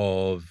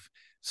of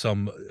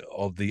some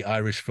of the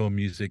Irish film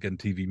music and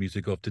TV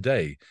music of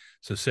today.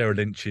 So Sarah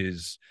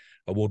Lynch's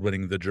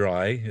award-winning The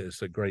Dry,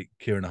 it's a great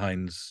Kieran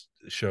Hines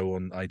show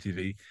on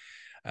ITV.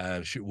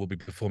 She will be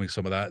performing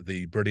some of that.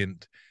 The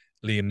brilliant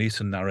Liam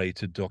Neeson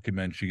narrated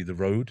documentary The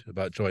Road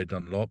about Joy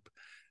Dunlop,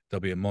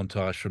 there'll be a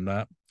montage from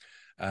that.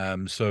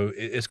 So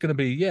it's going to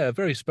be, a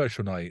very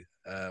special night.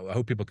 I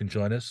hope people can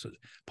join us.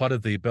 Part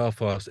of the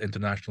Belfast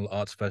International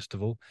Arts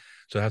Festival.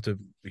 So I have to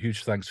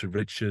huge thanks to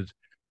Richard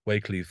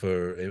Wakely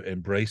for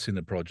embracing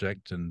the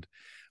project, and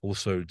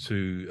also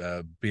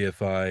to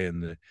BFI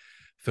and the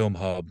Film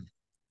Hub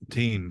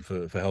team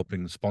for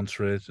helping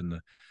sponsor it, and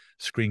the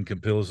Screen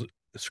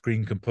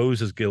Screen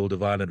Composers Guild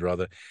of Ireland,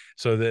 rather.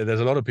 So there's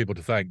a lot of people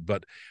to thank.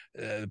 But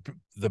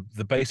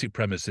the basic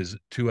premise is a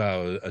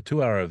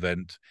 2-hour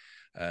event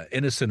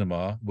in a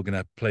cinema. We're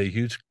going to play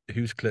huge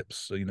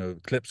clips,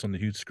 clips on the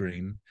huge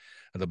screen,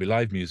 and there'll be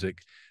live music.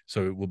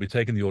 So we'll be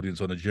taking the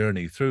audience on a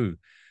journey through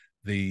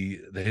the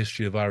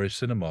history of Irish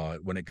cinema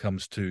when it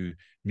comes to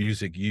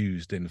music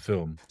used in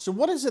film. So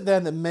what is it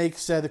then that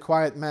makes The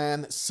Quiet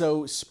Man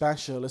so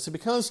special? Is it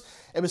because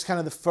it was kind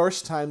of the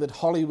first time that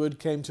Hollywood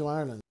came to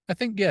Ireland? I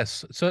think,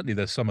 yes, certainly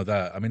there's some of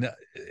that. I mean,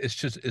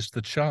 it's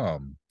the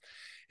charm.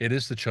 It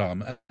is the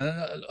charm.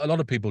 A lot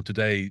of people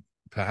today,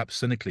 perhaps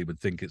cynically, would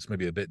think it's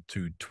maybe a bit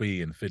too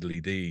twee and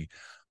fiddly-dee,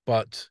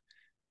 but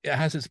it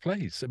has its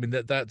place. I mean,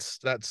 that's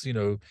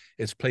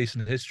its place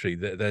in history.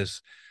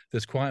 There's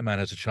Quiet Man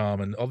has a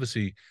charm, and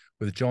obviously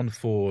with John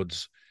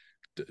Ford's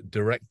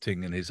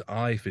directing and his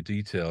eye for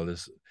detail,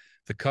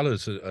 the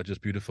colors are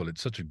just beautiful.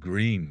 It's such a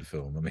green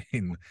film. I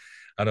mean,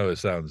 I know it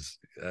sounds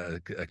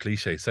a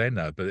cliche saying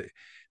that, but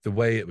the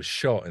way it was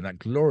shot in that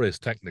glorious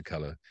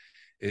Technicolor,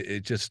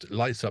 it just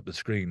lights up the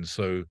screen.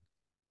 So,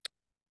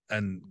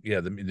 and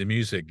yeah, the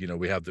music,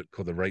 we have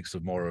called the Rakes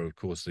of Morrow, of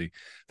course, the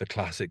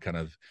classic kind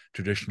of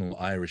traditional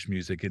Irish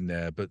music in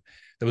there. But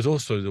there was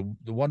also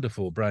the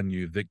wonderful brand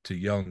new Victor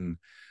Young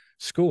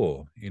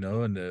score,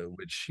 and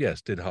which,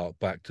 yes, did hark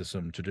back to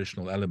some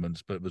traditional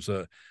elements, but it was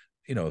a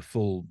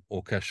full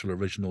orchestral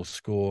original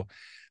score.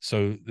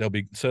 So there'll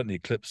be certainly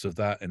clips of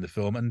that in the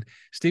film. And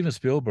Steven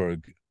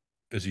Spielberg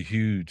is a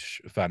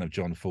huge fan of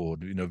John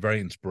Ford,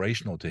 very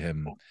inspirational to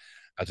him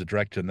as a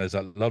director. And there's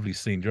that lovely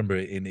scene, do you remember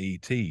in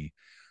E.T.,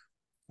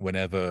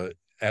 whenever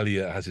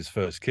Elliott has his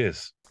first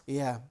kiss?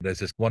 Yeah. There's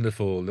this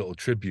wonderful little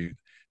tribute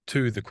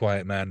to the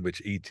Quiet Man,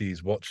 which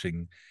E.T.'s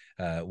watching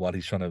while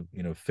he's trying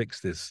to, fix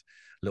this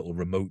little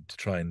remote to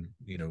try and,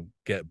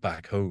 get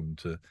back home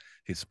to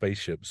his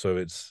spaceship. So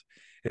it's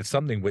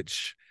something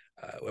which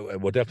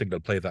we're definitely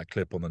going to play that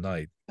clip on the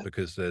night,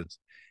 because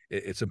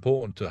it's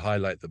important to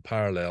highlight the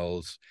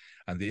parallels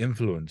and the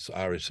influence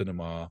Irish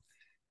cinema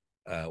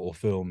or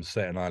film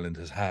set in Ireland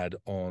has had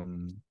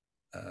on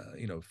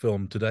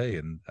film today,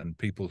 and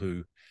people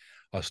who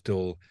are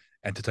still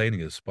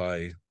entertaining us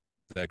by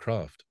their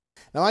craft.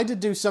 Now, I did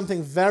do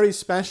something very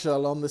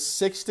special on the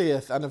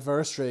 60th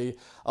anniversary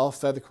of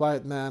The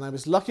Quiet Man. I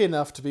was lucky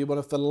enough to be one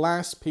of the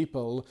last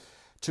people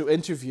to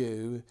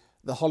interview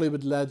the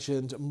Hollywood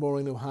legend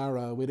Maureen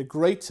O'Hara. We had a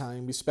great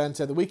time. We spent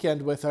the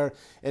weekend with her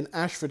in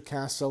Ashford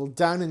Castle,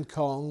 down in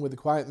Cong, where The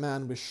Quiet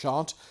Man was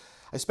shot.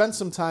 I spent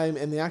some time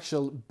in the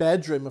actual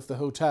bedroom of the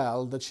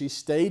hotel that she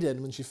stayed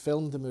in when she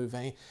filmed the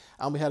movie,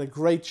 and we had a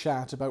great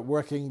chat about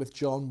working with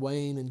John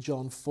Wayne and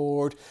John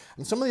Ford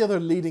and some of the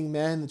other leading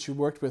men that she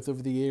worked with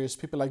over the years,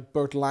 people like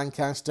Burt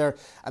Lancaster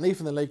and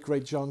even the late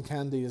great John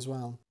Candy as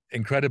well.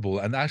 Incredible.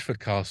 And Ashford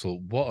Castle,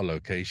 what a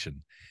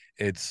location.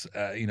 It's,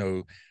 as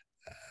you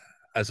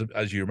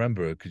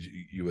remember, because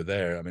you were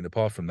there, I mean,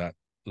 apart from that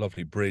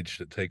lovely bridge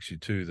that takes you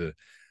to the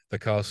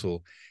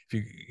castle,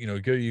 if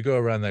you go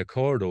around their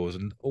corridors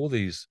and all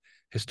these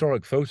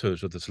historic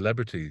photos of the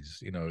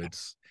celebrities,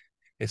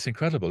 it's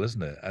incredible,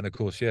 isn't it? And of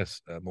course,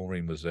 yes,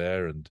 Maureen was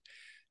there, and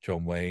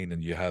John Wayne,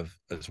 and you have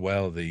as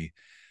well the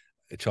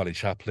Charlie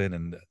Chaplin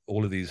and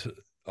all of these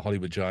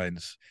Hollywood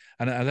giants.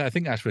 And I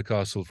think Ashford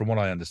Castle, from what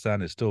I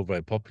understand, is still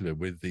very popular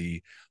with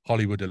the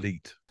Hollywood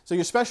elite. So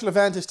your special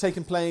event is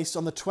taking place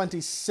on the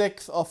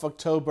 26th of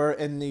October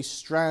in the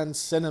Strand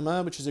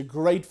Cinema, which is a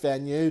great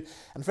venue.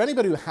 And for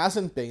anybody who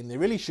hasn't been, they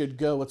really should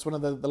go. It's one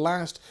of the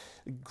last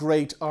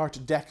great Art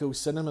Deco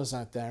cinemas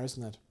out there,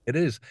 isn't it? It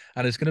is.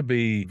 And it's going to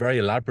be very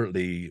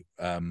elaborately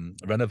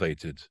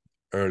renovated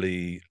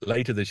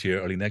later this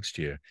year, early next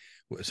year.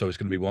 So it's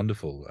going to be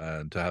wonderful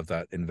to have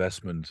that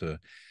investment to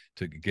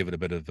give it a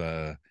bit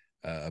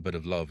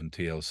of love and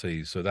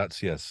TLC. So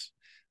that's, yes,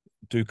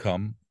 do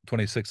come.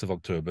 26th of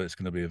October. It's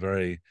going to be a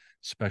very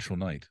special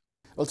night.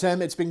 Well,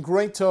 Tim, it's been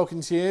great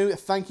talking to you.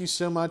 Thank you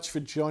so much for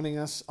joining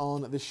us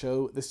on the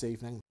show this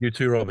evening. You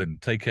too, Robin.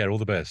 Take care. All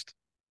the best.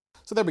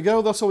 So there we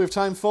go. That's all we have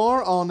time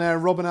for on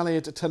Robin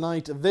Elliott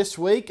Tonight this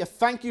week.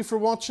 Thank you for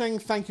watching.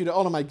 Thank you to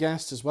all of my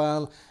guests as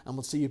well. And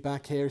we'll see you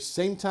back here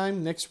same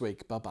time next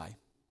week. Bye-bye.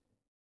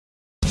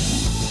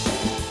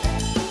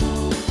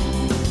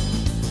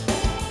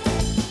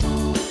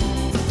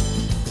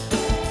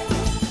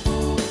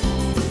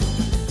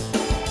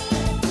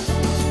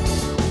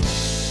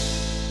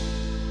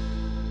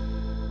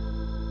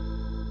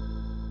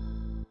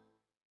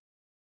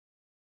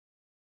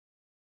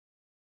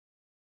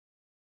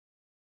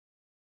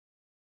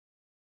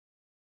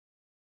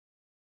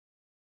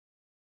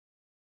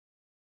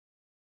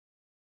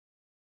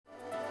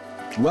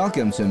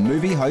 Welcome to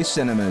Movie House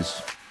Cinemas.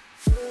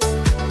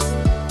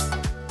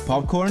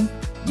 Popcorn?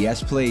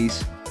 Yes,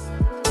 please.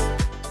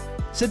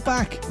 Sit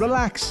back,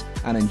 relax,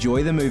 and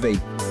enjoy the movie.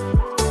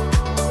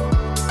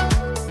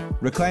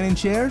 Reclining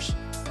chairs?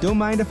 Don't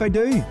mind if I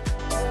do.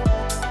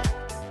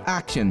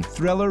 Action,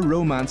 thriller,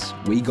 romance,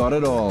 we got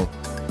it all.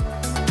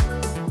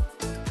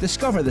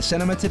 Discover the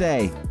cinema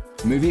today.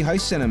 Movie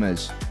House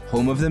Cinemas,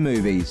 home of the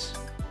movies.